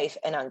unsafe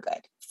and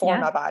ungood for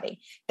my body.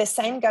 The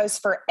same goes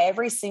for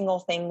every single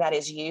thing that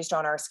is used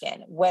on our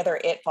skin, whether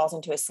it falls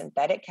into a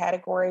synthetic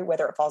category,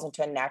 whether it falls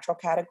into a natural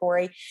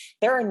category.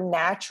 There are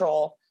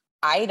natural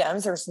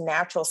items, there's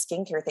natural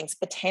skincare things,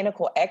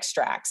 botanical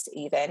extracts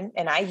even,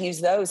 and I use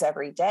those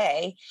every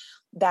day,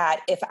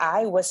 that if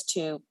I was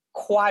to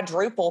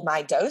quadruple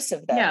my dose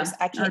of those,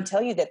 I can't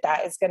tell you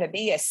that is going to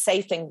be a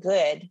safe and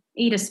good.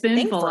 Eat a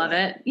spoonful of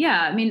it. Yeah.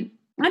 I mean,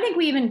 I think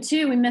we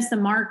miss the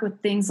mark with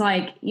things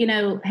like,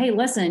 hey,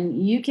 listen,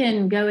 you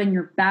can go in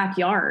your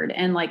backyard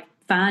and like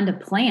find a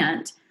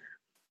plant,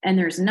 and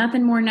there's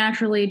nothing more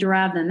naturally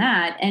derived than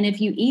that. And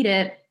if you eat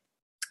it,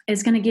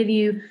 it's going to give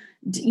you,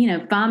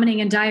 vomiting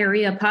and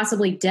diarrhea,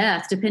 possibly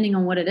death, depending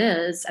on what it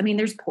is. I mean,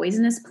 there's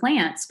poisonous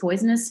plants,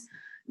 poisonous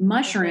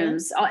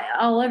mushrooms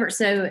all over.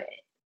 So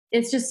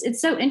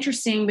it's so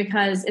interesting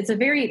because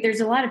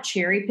there's a lot of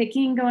cherry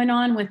picking going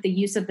on with the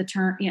use of the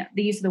term,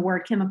 the use of the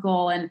word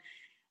chemical. And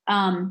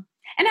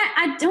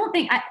I don't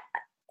think,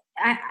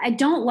 I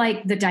don't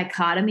like the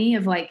dichotomy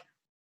of like,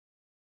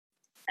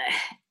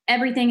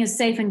 everything is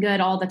safe and good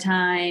all the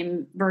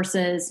time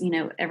versus,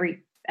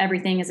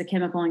 everything is a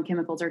chemical and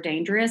chemicals are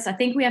dangerous. I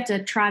think we have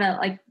to try to,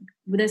 like,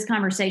 with this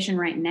conversation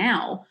right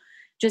now,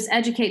 just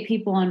educate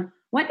people on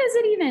what does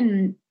it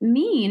even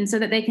mean so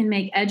that they can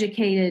make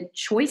educated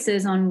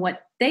choices on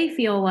what they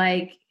feel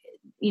like,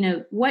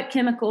 what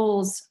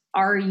chemicals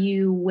are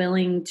you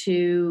willing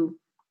to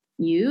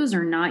use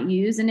or not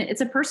use? And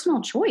it's a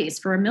personal choice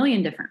for a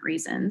million different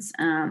reasons.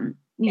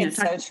 It's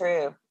so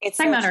true. It's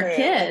talking so about true. Our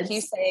kids. Like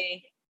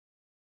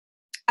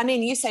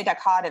you say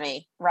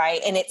dichotomy, right?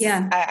 And it's,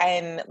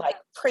 I'm like,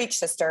 preach,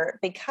 sister,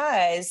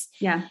 because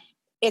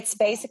it's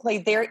basically,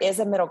 there is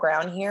a middle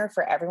ground here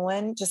for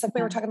everyone. Just like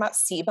we were talking about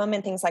sebum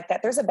and things like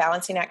that. There's a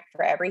balancing act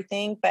for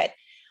everything. But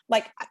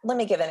like, let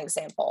me give an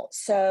example.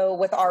 So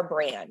with our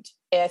brand,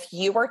 if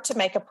you were to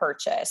make a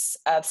purchase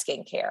of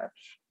skincare,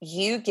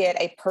 you get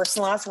a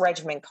personalized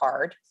regimen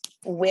card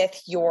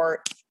with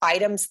your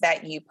items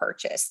that you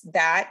purchase.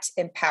 That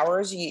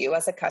empowers you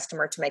as a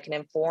customer to make an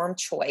informed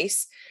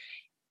choice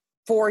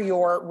for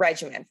your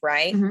regimen,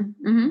 right?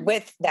 Mm-hmm, mm-hmm.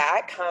 With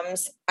that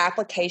comes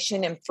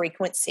application and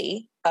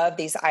frequency of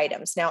these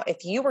items. Now,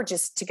 if you were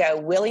just to go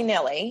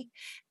willy-nilly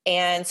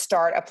and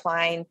start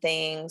applying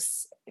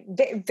things,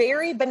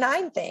 very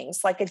benign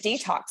things like a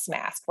detox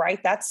mask, right?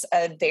 That's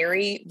a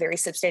very, very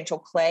substantial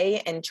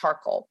clay and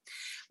charcoal.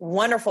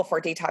 Wonderful for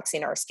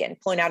detoxing our skin,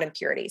 pulling out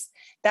impurities.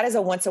 That is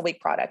a once a week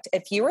product.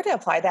 If you were to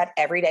apply that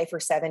every day for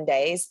 7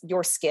 days,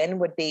 your skin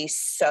would be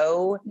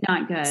so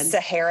not good,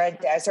 Sahara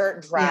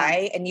desert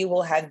dry, and you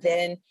will have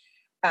then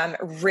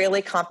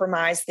really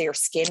compromised their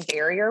skin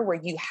barrier where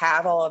you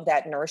have all of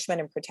that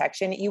nourishment and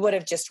protection. You would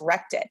have just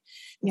wrecked it.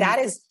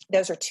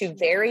 Those are two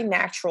very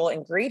natural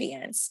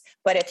ingredients.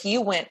 But if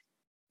you went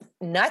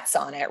nuts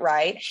on it,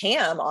 right,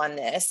 ham on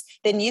this,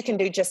 then you can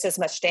do just as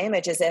much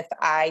damage as if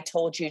I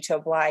told you to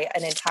apply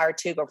an entire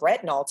tube of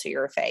retinol to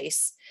your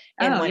face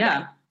in one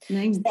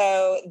day.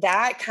 So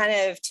that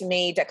kind of, to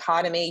me,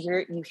 dichotomy,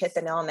 you hit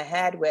the nail on the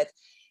head with,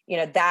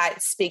 that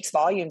speaks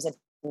volumes of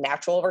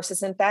natural versus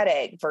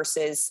synthetic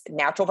versus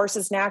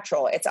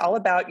natural. It's all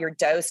about your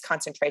dose,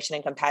 concentration,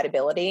 and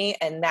compatibility.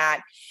 And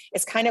that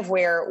is kind of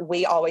where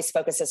we always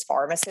focus as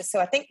pharmacists. So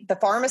I think the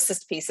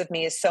pharmacist piece of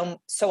me is so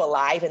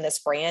alive in this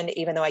brand,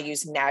 even though I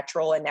use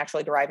natural and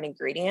naturally derived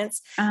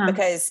ingredients,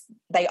 because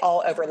they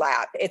all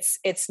overlap.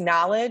 It's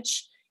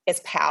knowledge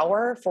is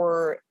power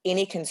for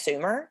any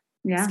consumer,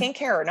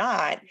 skincare or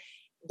not.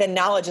 The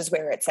knowledge is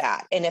where it's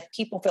at. And if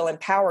people feel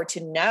empowered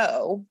to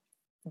know,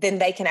 then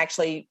they can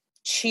actually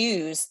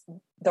choose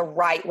the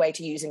right way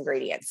to use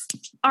ingredients.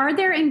 Are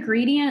there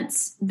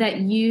ingredients that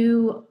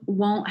you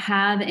won't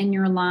have in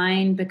your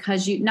line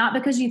not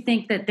because you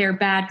think that they're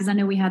bad? Because I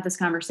know we had this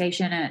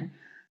conversation, and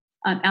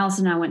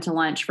Allyson and I went to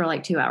lunch for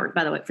like 2 hours.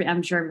 By the way,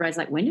 I'm sure everybody's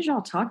like, when did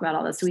y'all talk about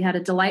all this? So we had a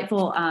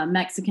delightful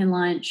Mexican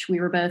lunch. We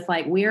were both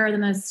like, we are the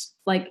most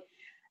like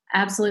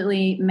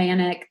absolutely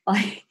manic.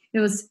 Like,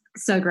 it was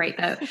so great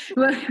though.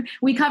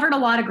 We covered a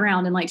lot of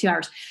ground in like 2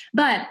 hours.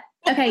 But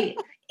okay.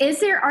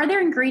 Are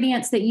there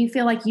ingredients that you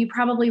feel like you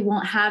probably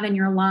won't have in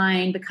your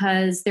line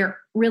because they're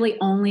really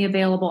only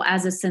available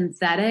as a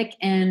synthetic?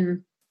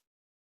 And,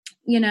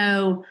 in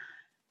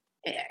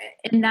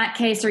that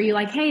case, are you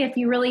like, hey, if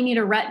you really need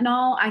a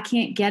retinol, I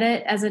can't get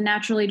it as a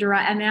naturally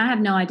derived? I mean, I have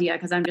no idea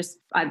because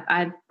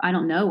I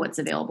don't know what's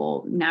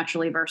available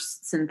naturally versus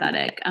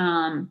synthetic.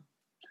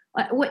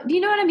 What do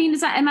you know what I mean?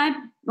 Am I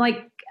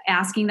like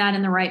asking that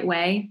in the right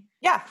way?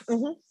 Yeah.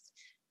 Mm-hmm.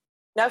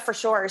 No, for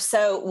sure.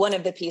 So one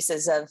of the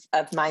pieces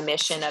of my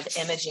mission of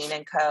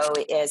Emogene & Co.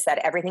 is that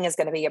everything is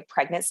going to be a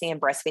pregnancy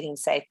and breastfeeding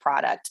safe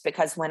product.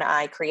 Because when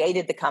I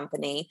created the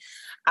company,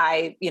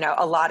 a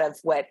lot of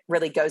what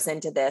really goes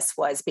into this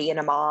was being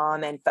a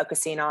mom and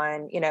focusing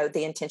on,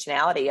 the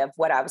intentionality of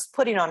what I was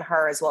putting on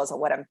her as well as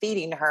what I'm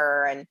feeding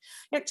her and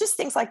just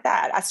things like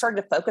that. I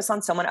started to focus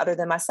on someone other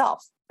than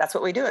myself. That's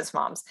what we do as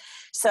moms.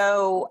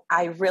 So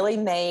I really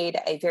made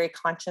a very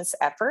conscious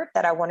effort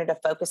that I wanted to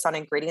focus on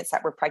ingredients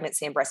that were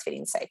pregnancy and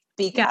breastfeeding safe,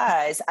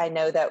 because I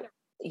know that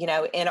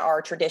in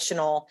our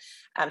traditional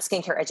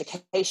skincare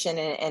education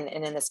and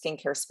in the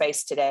skincare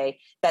space today,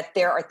 that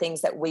there are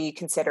things that we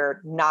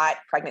consider not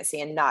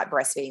pregnancy and not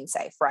breastfeeding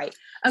safe, right?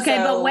 Okay,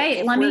 So but wait,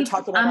 I'm going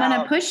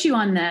to push you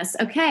on this.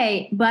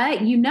 Okay, but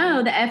the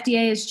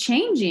FDA is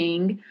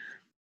changing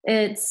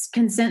its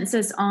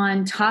consensus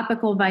on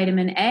topical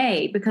vitamin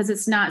A because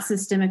it's not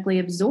systemically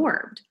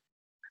absorbed.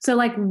 So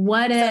like,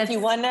 what if you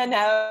want to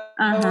know,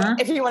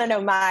 if you want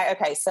to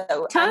know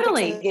so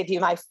totally. I'm going to give you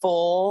my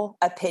full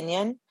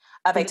opinion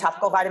of a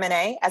topical vitamin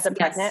A as a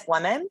pregnant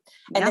woman.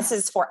 And this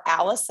is for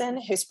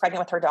Allyson, who's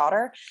pregnant with her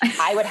daughter.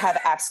 I would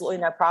have absolutely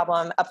no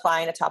problem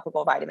applying a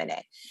topical vitamin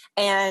A.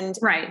 And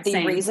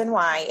the reason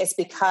why is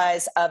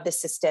because of the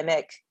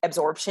systemic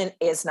absorption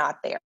is not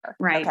there.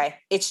 Right. Okay.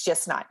 It's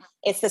just not.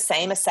 It's the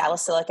same as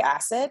salicylic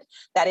acid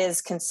that is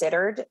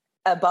considered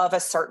above a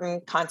certain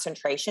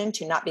concentration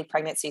to not be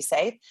pregnancy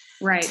safe.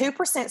 Right.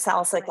 2%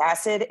 salicylic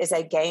acid is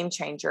a game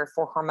changer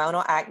for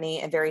hormonal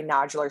acne and very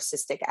nodular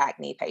cystic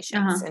acne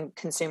patients and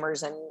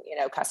consumers and,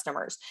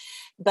 customers.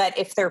 But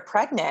if they're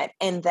pregnant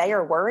and they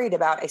are worried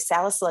about a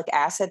salicylic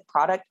acid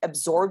product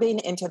absorbing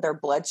into their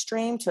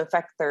bloodstream to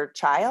affect their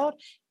child,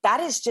 that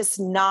is just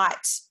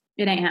not,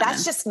 it ain't happening.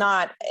 That's just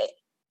not,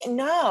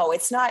 no,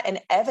 it's not an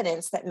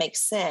evidence that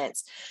makes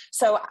sense.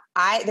 So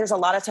there's a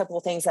lot of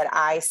topical things that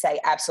I say,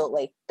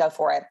 absolutely go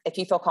for it. If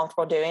you feel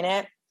comfortable doing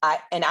it,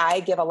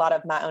 I give a lot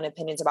of my own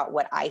opinions about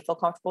what I feel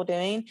comfortable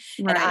doing.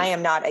 Right. And I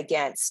am not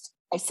against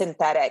a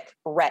synthetic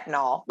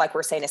retinol, like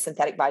we're saying, a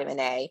synthetic vitamin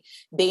A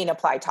being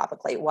applied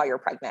topically while you're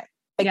pregnant.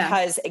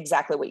 Because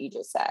exactly what you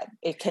just said,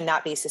 it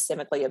cannot be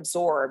systemically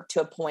absorbed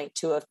to a point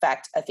to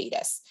affect a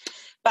fetus.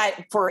 But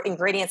for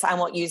ingredients I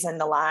won't use in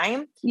the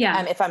line,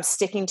 if I'm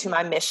sticking to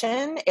my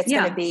mission, it's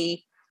going to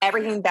be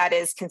everything that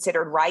is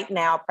considered right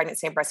now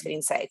pregnancy and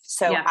breastfeeding safe.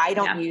 So I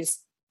don't use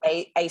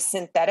a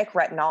synthetic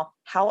retinol.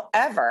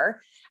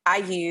 However, I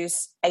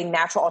use a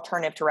natural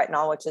alternative to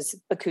retinol, which is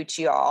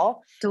bakuchiol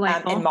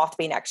and moth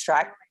bean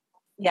extract.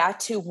 Yeah,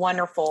 two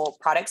wonderful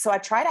products. So I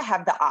try to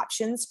have the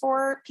options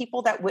for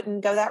people that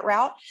wouldn't go that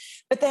route.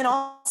 But then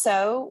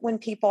also when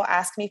people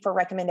ask me for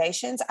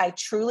recommendations, I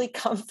truly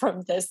come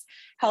from this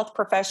health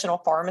professional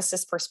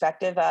pharmacist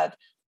perspective of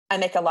I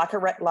make a lot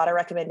of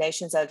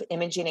recommendations of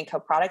Emogene and Co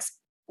products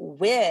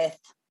with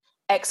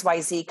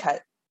XYZ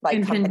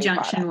in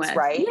conjunction products, with,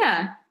 right?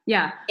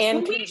 Yeah.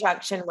 In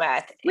conjunction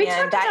with,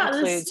 and that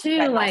includes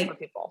too, like for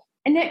people.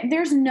 And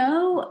there is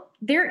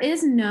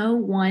no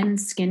one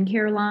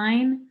skincare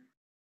line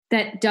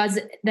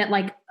that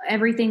like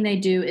everything they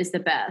do is the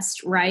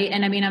best, right?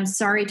 And I mean, I'm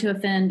sorry to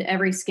offend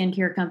every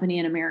skincare company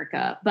in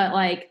America, but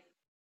like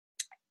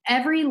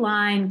every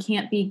line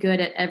can't be good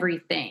at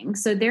everything.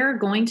 So there are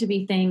going to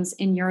be things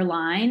in your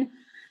line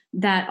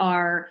that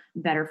are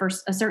better for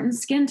a certain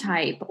skin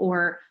type,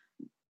 or,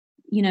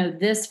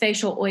 this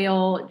facial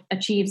oil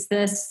achieves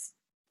this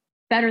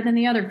better than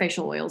the other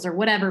facial oils or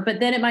whatever. But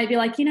then it might be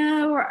like,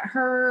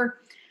 her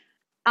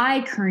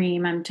eye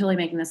cream, I'm totally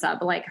making this up,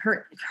 but like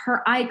her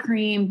eye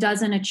cream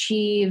doesn't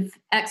achieve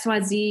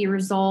XYZ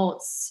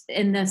results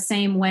in the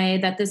same way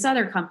that this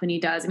other company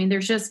does. I mean,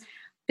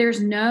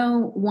 there's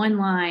no one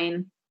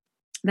line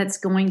that's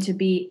going to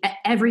be,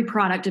 every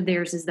product of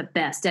theirs is the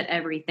best at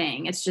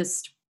everything. It's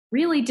just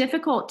really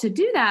difficult to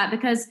do that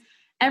because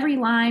every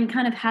line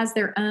kind of has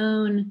their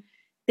own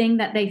thing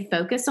that they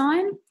focus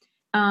on.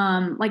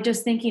 Like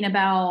just thinking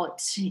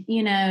about,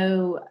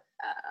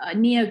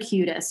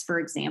 Neocutis, for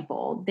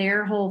example,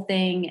 their whole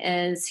thing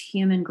is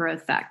human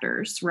growth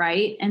factors,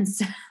 right? And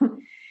so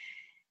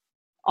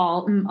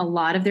a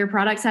lot of their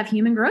products have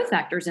human growth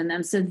factors in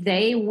them. So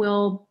they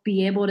will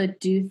be able to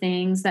do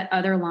things that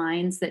other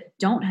lines that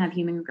don't have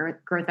human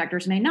growth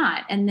factors may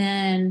not. And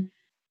then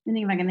I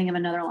think if I can think of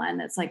another line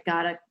that's like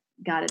got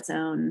its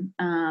own.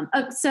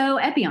 So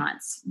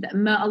Epionce,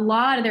 a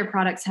lot of their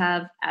products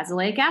have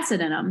azelaic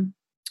acid in them,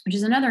 which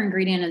is another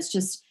ingredient. It's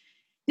just,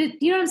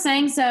 you know what I'm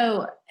saying?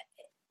 So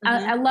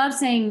I love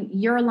saying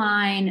your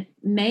line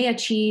may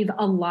achieve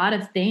a lot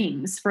of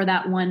things for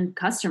that one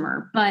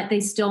customer, but they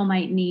still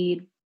might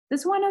need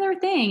this one other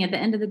thing at the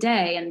end of the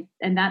day.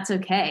 And that's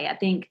okay. I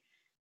think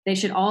they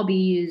should all be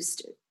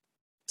used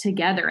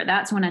together.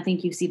 That's when I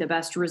think you see the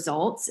best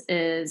results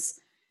is,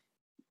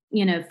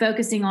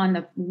 focusing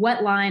on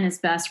what line is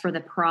best for the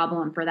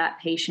problem for that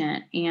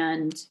patient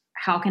and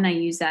how can I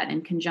use that in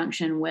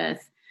conjunction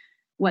with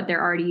what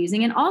they're already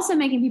using, and also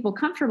making people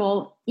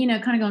comfortable, kind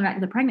of going back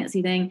to the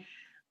pregnancy thing.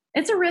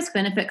 It's a risk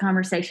benefit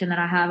conversation that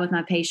I have with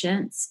my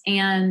patients.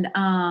 And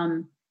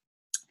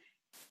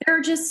there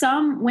are just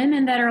some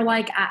women that are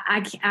like,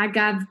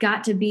 I've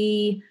got to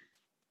be,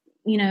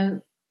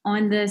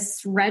 on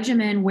this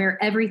regimen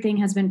where everything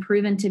has been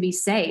proven to be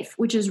safe,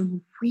 which is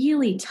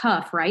really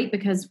tough, right?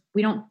 Because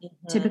we don't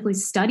typically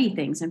study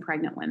things in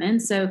pregnant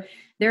women. So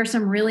there are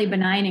some really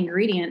benign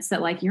ingredients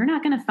that like, you're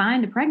not going to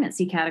find a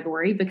pregnancy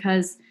category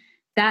because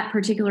that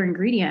particular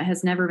ingredient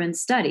has never been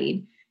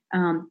studied.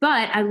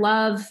 But I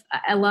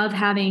love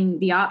having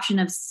the option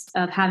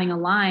of having a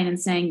line and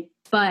saying,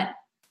 but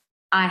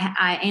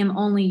I am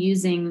only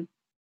using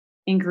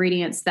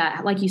ingredients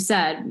that, like you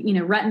said,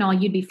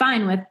 retinol you'd be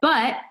fine with,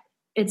 but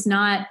it's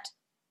not,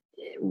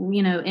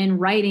 in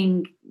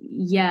writing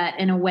yet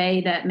in a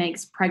way that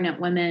makes pregnant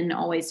women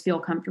always feel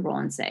comfortable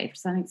and safe.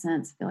 Does that make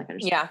sense? I feel like I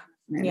just,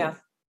 yeah.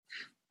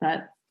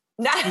 But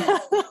no,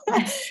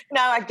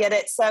 I get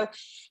it. So,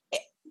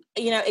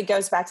 it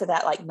goes back to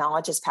that, like,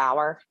 knowledge is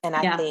power. And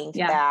I think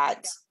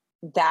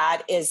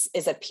that is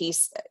a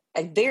piece,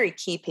 a very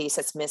key piece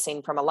that's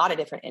missing from a lot of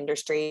different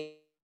industries.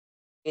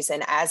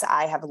 And as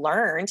I have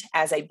learned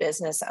as a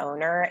business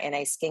owner and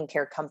a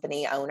skincare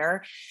company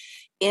owner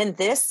in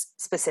this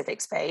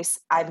specific space,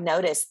 I've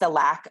noticed the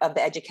lack of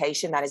the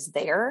education that is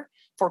there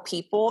for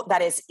people,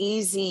 that is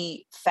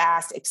easy,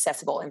 fast,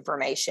 accessible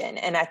information.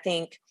 And I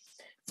think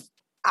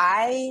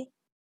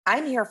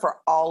I'm here for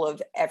all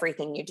of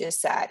everything you just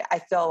said. I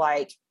feel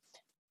like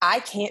I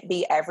can't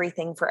be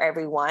everything for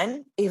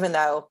everyone, even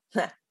though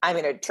I'm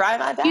going to try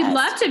my best. You'd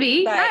love to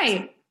be,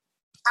 right?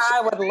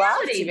 I would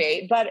love to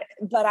be, but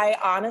I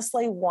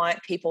honestly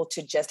want people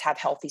to just have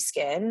healthy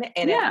skin.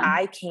 And if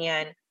I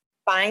can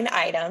find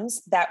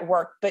items that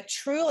work, but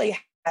truly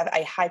have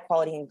a high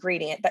quality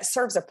ingredient that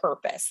serves a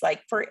purpose,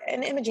 like for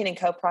an Emogene &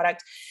 Co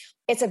product,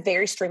 it's a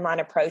very streamlined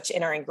approach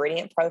in our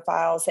ingredient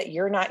profiles that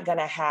you're not going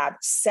to have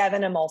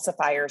 7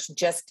 emulsifiers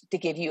just to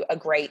give you a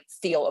great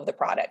feel of the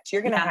product.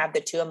 You're going to have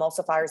the 2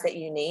 emulsifiers that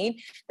you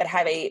need that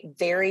have a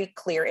very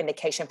clear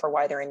indication for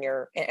why they're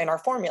in our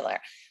formula.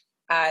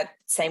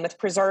 Same with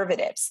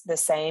preservatives, the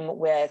same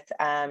with,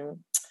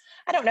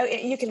 I don't know,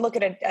 you can look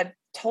at a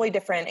totally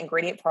different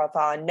ingredient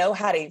profile and know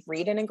how to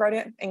read an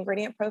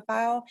ingredient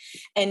profile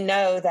and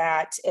know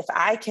that if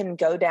I can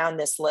go down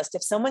this list,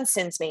 if someone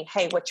sends me,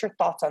 hey, what's your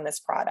thoughts on this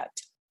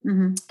product?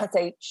 Mm-hmm. I'd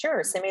say,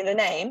 sure, send me the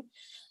name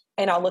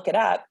and I'll look it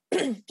up,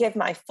 give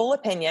my full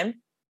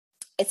opinion.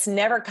 It's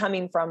never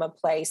coming from a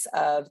place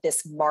of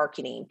this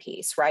marketing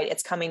piece, right?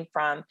 It's coming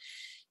from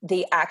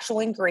the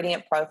actual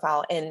ingredient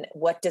profile and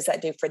what does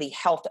that do for the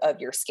health of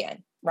your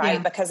skin, right? Yeah.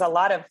 Because a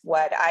lot of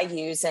what I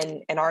use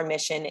in our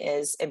mission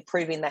is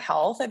improving the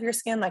health of your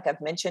skin, like I've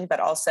mentioned, but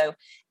also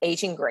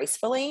aging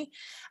gracefully.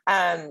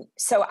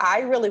 So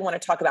I really want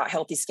to talk about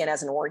healthy skin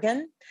as an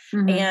organ.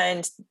 Mm-hmm.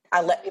 And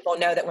I let people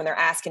know that when they're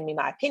asking me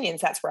my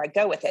opinions, that's where I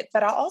go with it.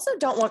 But I also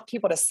don't want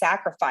people to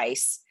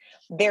sacrifice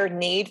their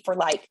need for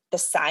like the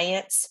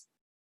science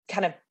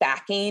kind of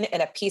backing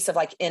and a piece of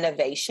like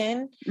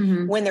innovation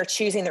when they're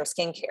choosing their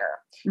skincare.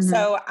 Mm-hmm.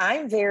 So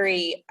I'm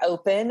very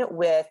open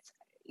with,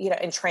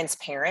 and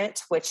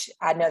transparent, which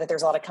I know that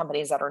there's a lot of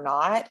companies that are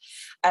not,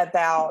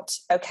 about,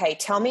 okay,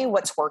 tell me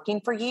what's working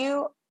for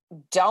you.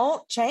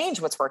 Don't change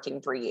what's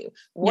working for you.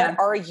 What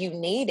are you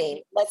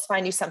needing? Let's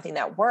find you something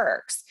that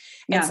works.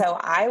 And so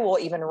I will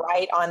even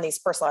write on these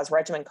personalized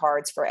regimen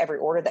cards for every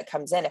order that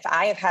comes in. If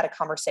I have had a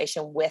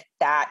conversation with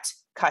that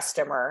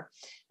customer,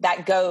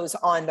 that goes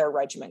on their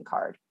regimen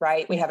card,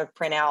 right? We have a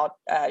printout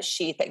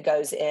sheet that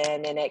goes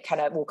in and it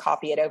kind of will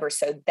copy it over.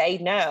 So they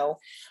know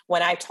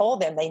when I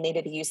told them they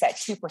needed to use that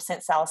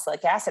 2%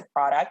 salicylic acid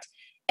product,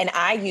 and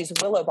I use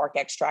willow bark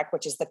extract,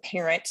 which is the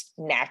parent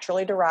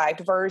naturally derived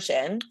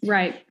version.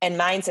 Right. And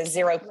mine's a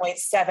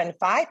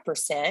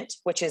 0.75%,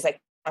 which is a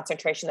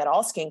concentration that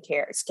all skin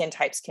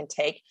types can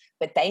take,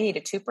 but they need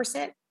a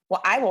 2%.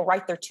 Well, I will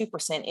write their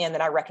 2% in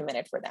that I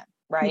recommended for them.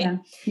 Right.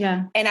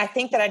 Yeah. And I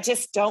think that I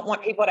just don't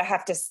want people to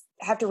have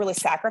to really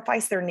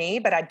sacrifice their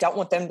need, but I don't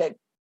want them to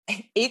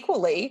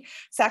equally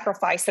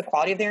sacrifice the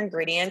quality of their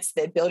ingredients,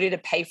 the ability to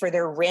pay for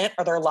their rent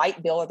or their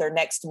light bill or their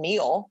next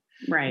meal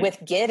with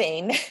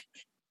getting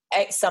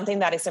something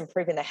that is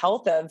improving the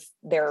health of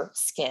their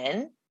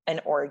skin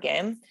and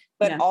organ,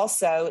 but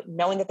also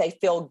knowing that they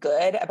feel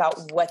good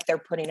about what they're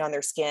putting on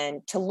their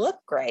skin to look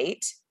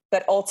great,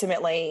 but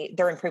ultimately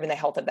they're improving the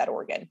health of that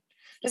organ.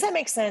 Does that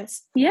make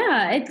sense?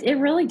 Yeah, it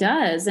really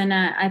does. And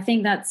I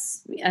think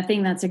that's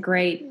a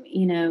great,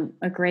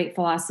 a great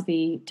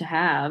philosophy to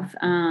have.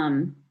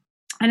 And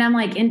I'm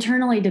like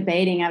internally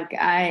debating, I'm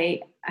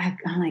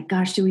like,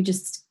 gosh, do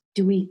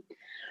we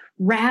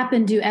wrap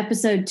and do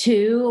episode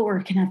 2,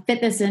 or can I fit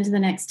this into the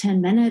next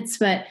 10 minutes?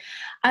 But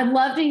I'd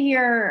love to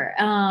hear,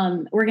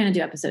 we're going to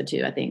do episode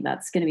 2. I think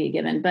that's going to be a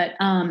given, but,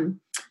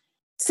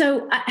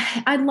 so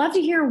I'd love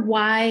to hear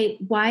why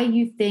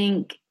you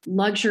think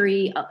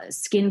luxury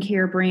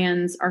skincare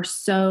brands are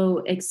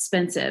so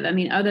expensive. I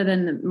mean, other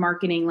than the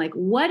marketing, like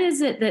what is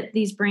it that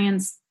these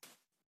brands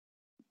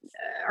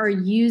are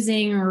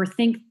using or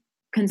think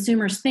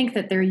consumers think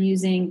that they're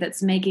using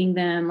that's making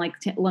them, like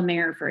La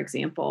Mer, for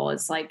example,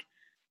 is like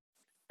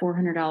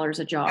 $400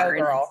 a jar.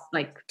 And it's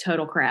like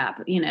total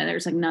crap.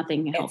 There's like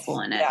nothing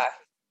helpful in it. Yeah.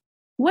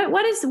 What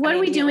are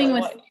we doing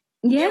with...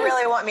 You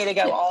really want me to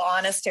go all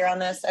honest here on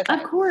this? Okay.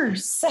 Of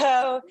course.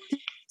 So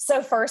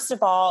first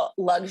of all,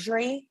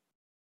 luxury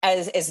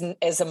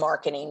is a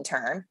marketing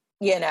term,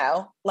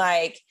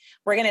 like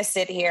we're going to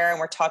sit here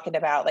and we're talking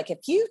about like,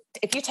 if you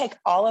take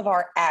all of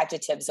our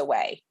adjectives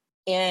away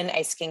in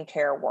a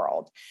skincare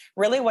world,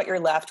 really what you're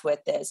left with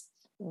is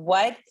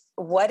what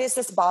what is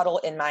this bottle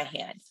in my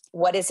hand?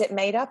 What is it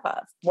made up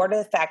of? What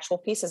are the factual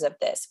pieces of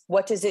this?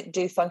 What does it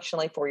do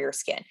functionally for your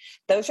skin?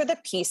 Those are the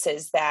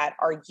pieces that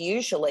are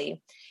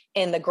usually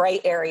in the gray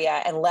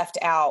area and left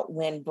out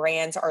when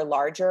brands are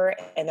larger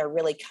and they're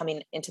really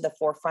coming into the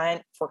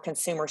forefront for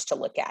consumers to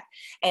look at.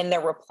 And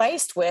they're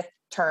replaced with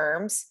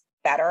terms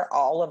that are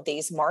all of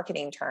these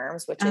marketing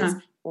terms, which is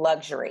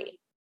luxury,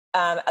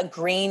 a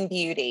green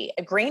beauty.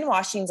 A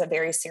greenwashing is a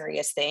very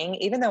serious thing,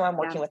 even though I'm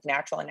working with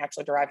natural and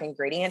naturally derived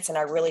ingredients, and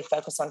I really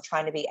focus on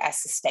trying to be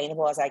as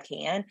sustainable as I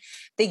can.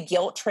 The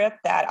guilt trip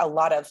that a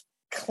lot of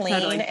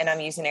clean, and I'm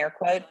using air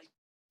quote,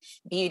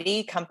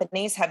 beauty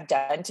companies have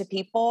done to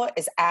people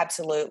is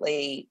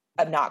absolutely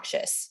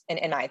obnoxious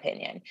in my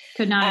opinion.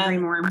 Could not agree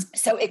more.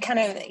 So it kind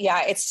of,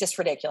 it's just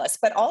ridiculous.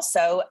 But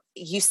also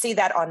you see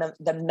that on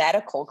the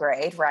medical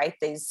grade, right?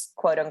 These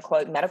quote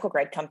unquote medical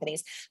grade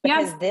companies,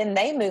 because then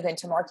they move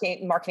into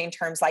marketing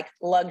terms like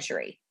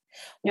luxury.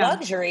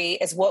 Luxury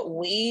is what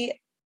we,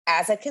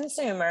 as a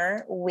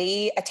consumer,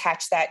 we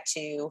attach that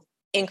to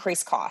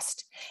increased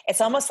cost.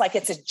 It's almost like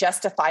it's a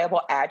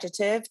justifiable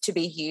adjective to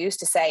be used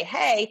to say,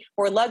 hey,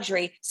 we're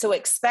luxury, so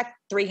expect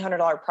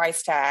 $300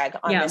 price tag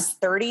on this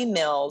 30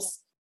 mils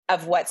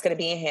of what's going to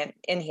be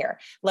in here.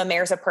 La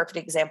Mer is a perfect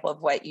example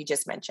of what you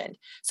just mentioned.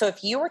 So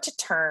if you were to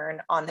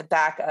turn on the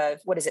back of,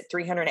 what is it,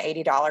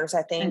 $380,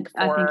 I think,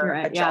 for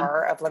a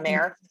jar of La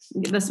Mer.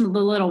 The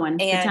little one,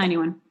 the tiny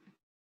one.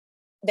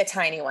 The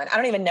tiny one. I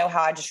don't even know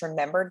how I just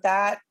remembered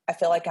that. I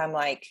feel like I'm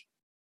like,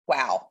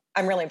 wow,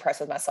 I'm really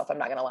impressed with myself. I'm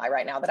not going to lie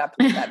right now that I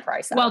pulled that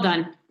price up. Well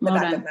done. Well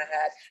done. Of my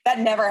head.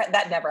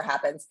 That never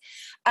happens.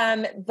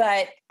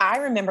 But I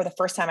remember the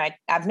first time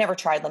I've never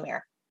tried La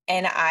Mer.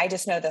 And I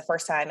just know the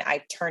first time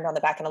I turned on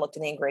the back and I looked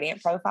at the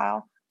ingredient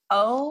profile.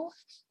 Oh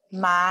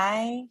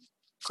my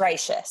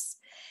gracious.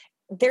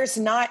 There's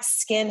not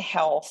skin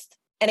health.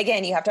 And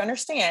again, you have to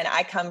understand,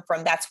 I come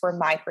from, that's where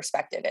my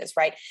perspective is,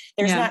 right?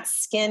 There's not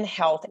skin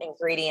health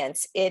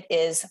ingredients. It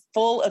is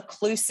full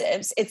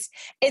occlusives.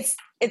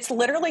 It's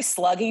literally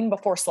slugging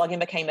before slugging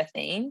became a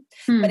thing,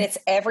 but it's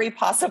every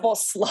possible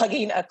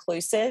slugging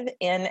occlusive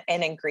in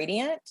an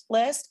ingredient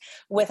list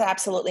with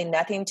absolutely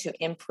nothing to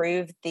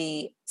improve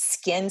the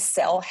skin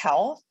cell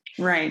health.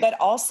 Right. But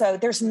also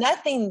there's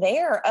nothing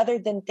there other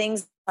than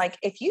things like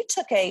if you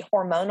took a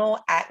hormonal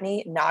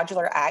acne,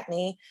 nodular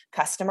acne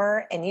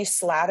customer and you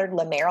slathered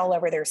La Mer all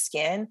over their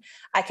skin,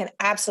 I can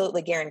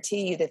absolutely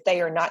guarantee you that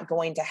they are not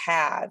going to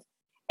have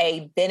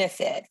a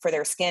benefit for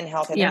their skin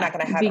health and they're not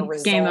going to have a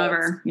result. Game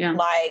over.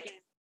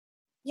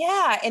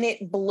 Yeah. And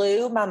it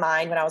blew my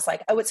mind when I was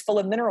like, oh, it's full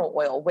of mineral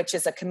oil, which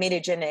is a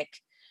comedogenic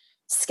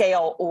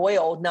scale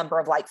oil number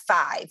of like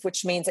 5,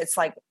 which means it's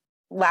like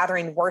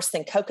lathering worse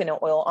than coconut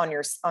oil on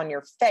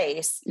your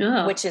face,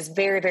 which is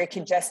very, very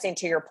congesting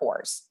to your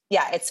pores.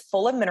 Yeah. It's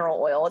full of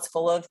mineral oil. It's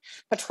full of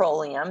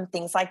petroleum,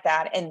 things like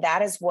that. And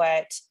that is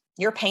what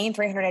you're paying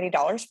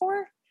 $380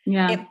 for.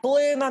 Yeah. It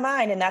blew my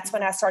mind. And that's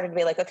when I started to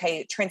be like,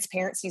 okay,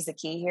 transparency is the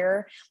key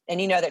here. And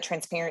you know that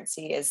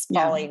transparency is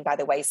falling by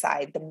the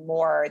wayside, the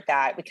more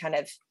that we kind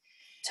of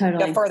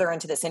go further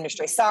into this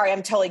industry. Sorry,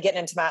 I'm totally getting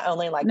into my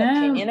only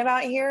opinion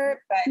about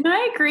here, but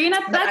I agree. And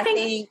I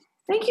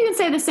think you can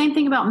say the same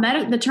thing about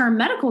the term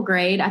medical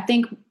grade. I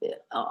think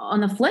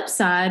on the flip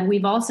side,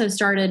 we've also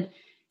started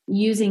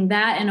using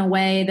that in a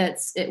way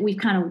we've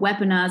kind of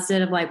weaponized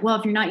it of like, well,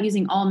 if you're not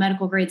using all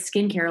medical grade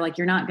skincare, like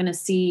you're not going to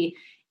see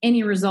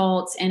any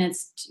results and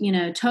it's,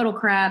 total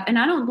crap. And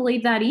I don't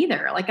believe that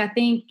either. Like, I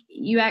think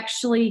you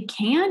actually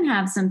can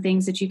have some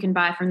things that you can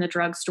buy from the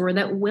drugstore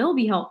that will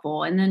be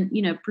helpful. And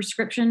then,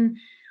 prescription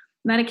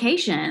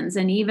medications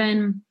and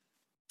even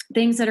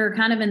things that are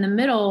kind of in the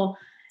middle,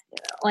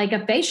 like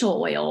a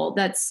facial oil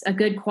that's a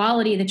good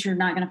quality that you're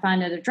not going to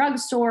find at a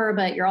drugstore,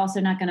 but you're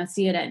also not going to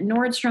see it at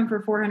Nordstrom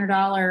for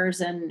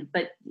 $400.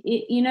 But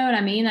you know what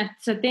I mean? I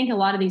think a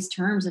lot of these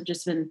terms have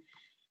just been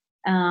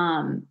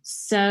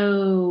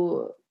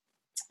so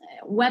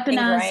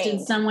weaponized in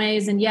some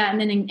ways, and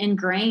then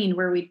ingrained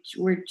where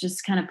we're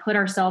just kind of put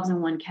ourselves in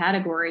one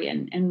category,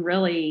 and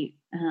really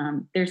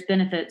there's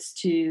benefits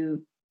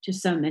to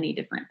so many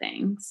different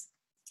things.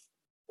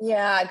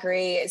 Yeah, I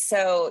agree.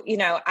 So,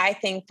 I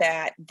think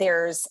that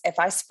if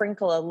I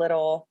sprinkle a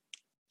little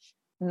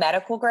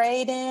medical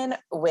grade in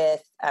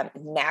with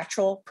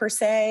natural per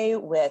se,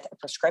 with a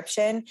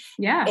prescription,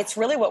 it's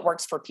really what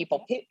works for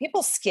people.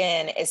 People's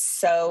skin is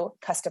so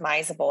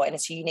customizable and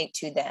it's unique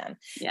to them.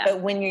 Yeah.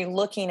 But when you're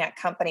looking at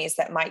companies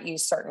that might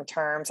use certain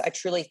terms, I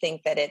truly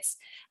think that it's,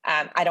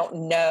 I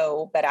don't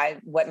know, but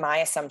what my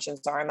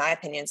assumptions are and my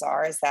opinions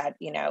are is that,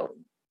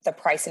 the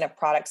pricing of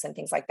products and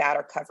things like that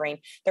are covering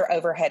their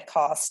overhead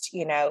cost,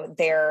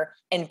 their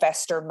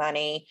investor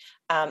money,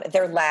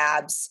 their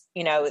labs,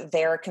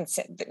 their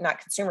not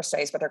consumer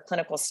studies, but their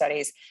clinical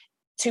studies.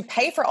 To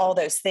pay for all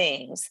those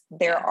things,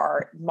 there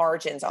are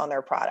margins on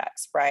their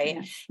products,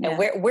 right? Yeah.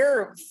 And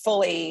we're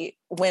fully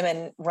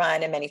women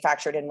run and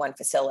manufactured in one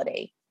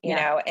facility,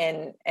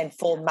 and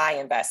full my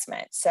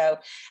investment. So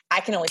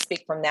I can only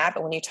speak from that.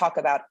 But when you talk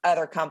about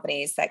other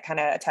companies that kind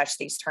of attach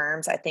these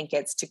terms, I think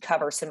it's to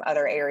cover some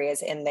other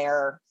areas in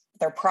their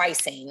their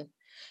pricing,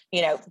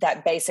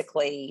 that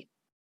basically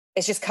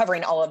is just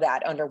covering all of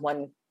that under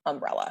one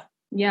umbrella.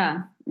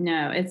 Yeah,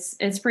 no,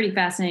 it's pretty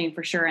fascinating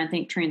for sure. I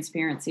think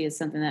transparency is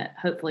something that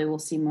hopefully we'll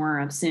see more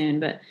of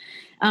soon. But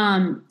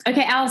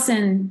okay,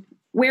 Allyson,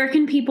 where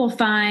can people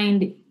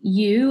find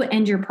you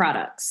and your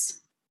products?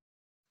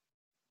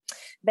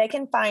 They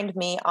can find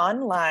me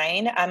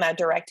online. I'm a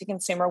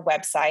direct-to-consumer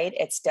website.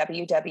 It's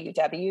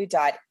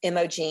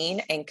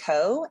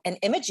www.emogene.co. And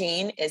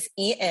Emogene is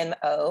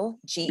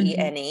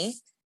EMOGENE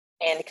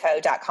and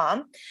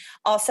co.com.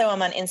 Also,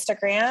 I'm on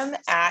Instagram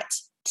at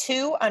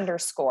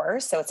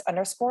 2_. So it's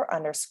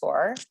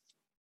 __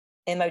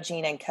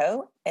 Emogene and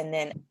co. And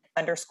then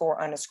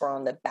 __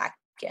 on the back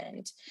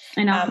end.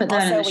 And I'll put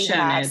that in the show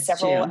notes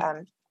several,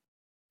 too.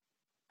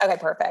 Okay,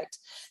 perfect.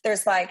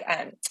 There's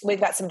we've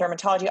got some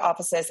dermatology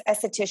offices,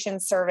 esthetician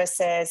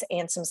services,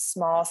 and some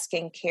small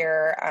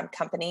skincare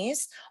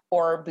companies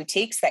or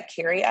boutiques that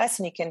carry us.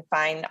 And you can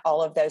find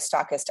all of those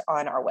stockists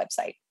on our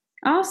website.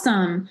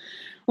 Awesome.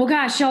 Well,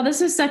 gosh, y'all,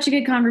 this was such a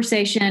good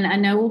conversation. I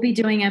know we'll be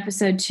doing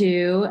episode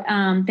 2.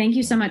 Thank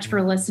you so much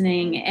for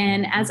listening.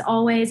 And as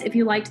always, if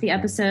you liked the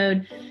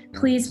episode,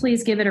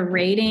 please give it a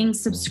rating,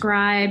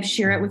 subscribe,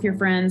 share it with your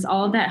friends.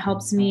 All of that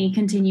helps me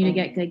continue to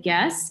get good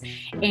guests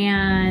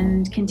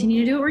and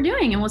continue to do what we're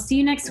doing. And we'll see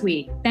you next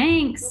week.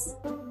 Thanks.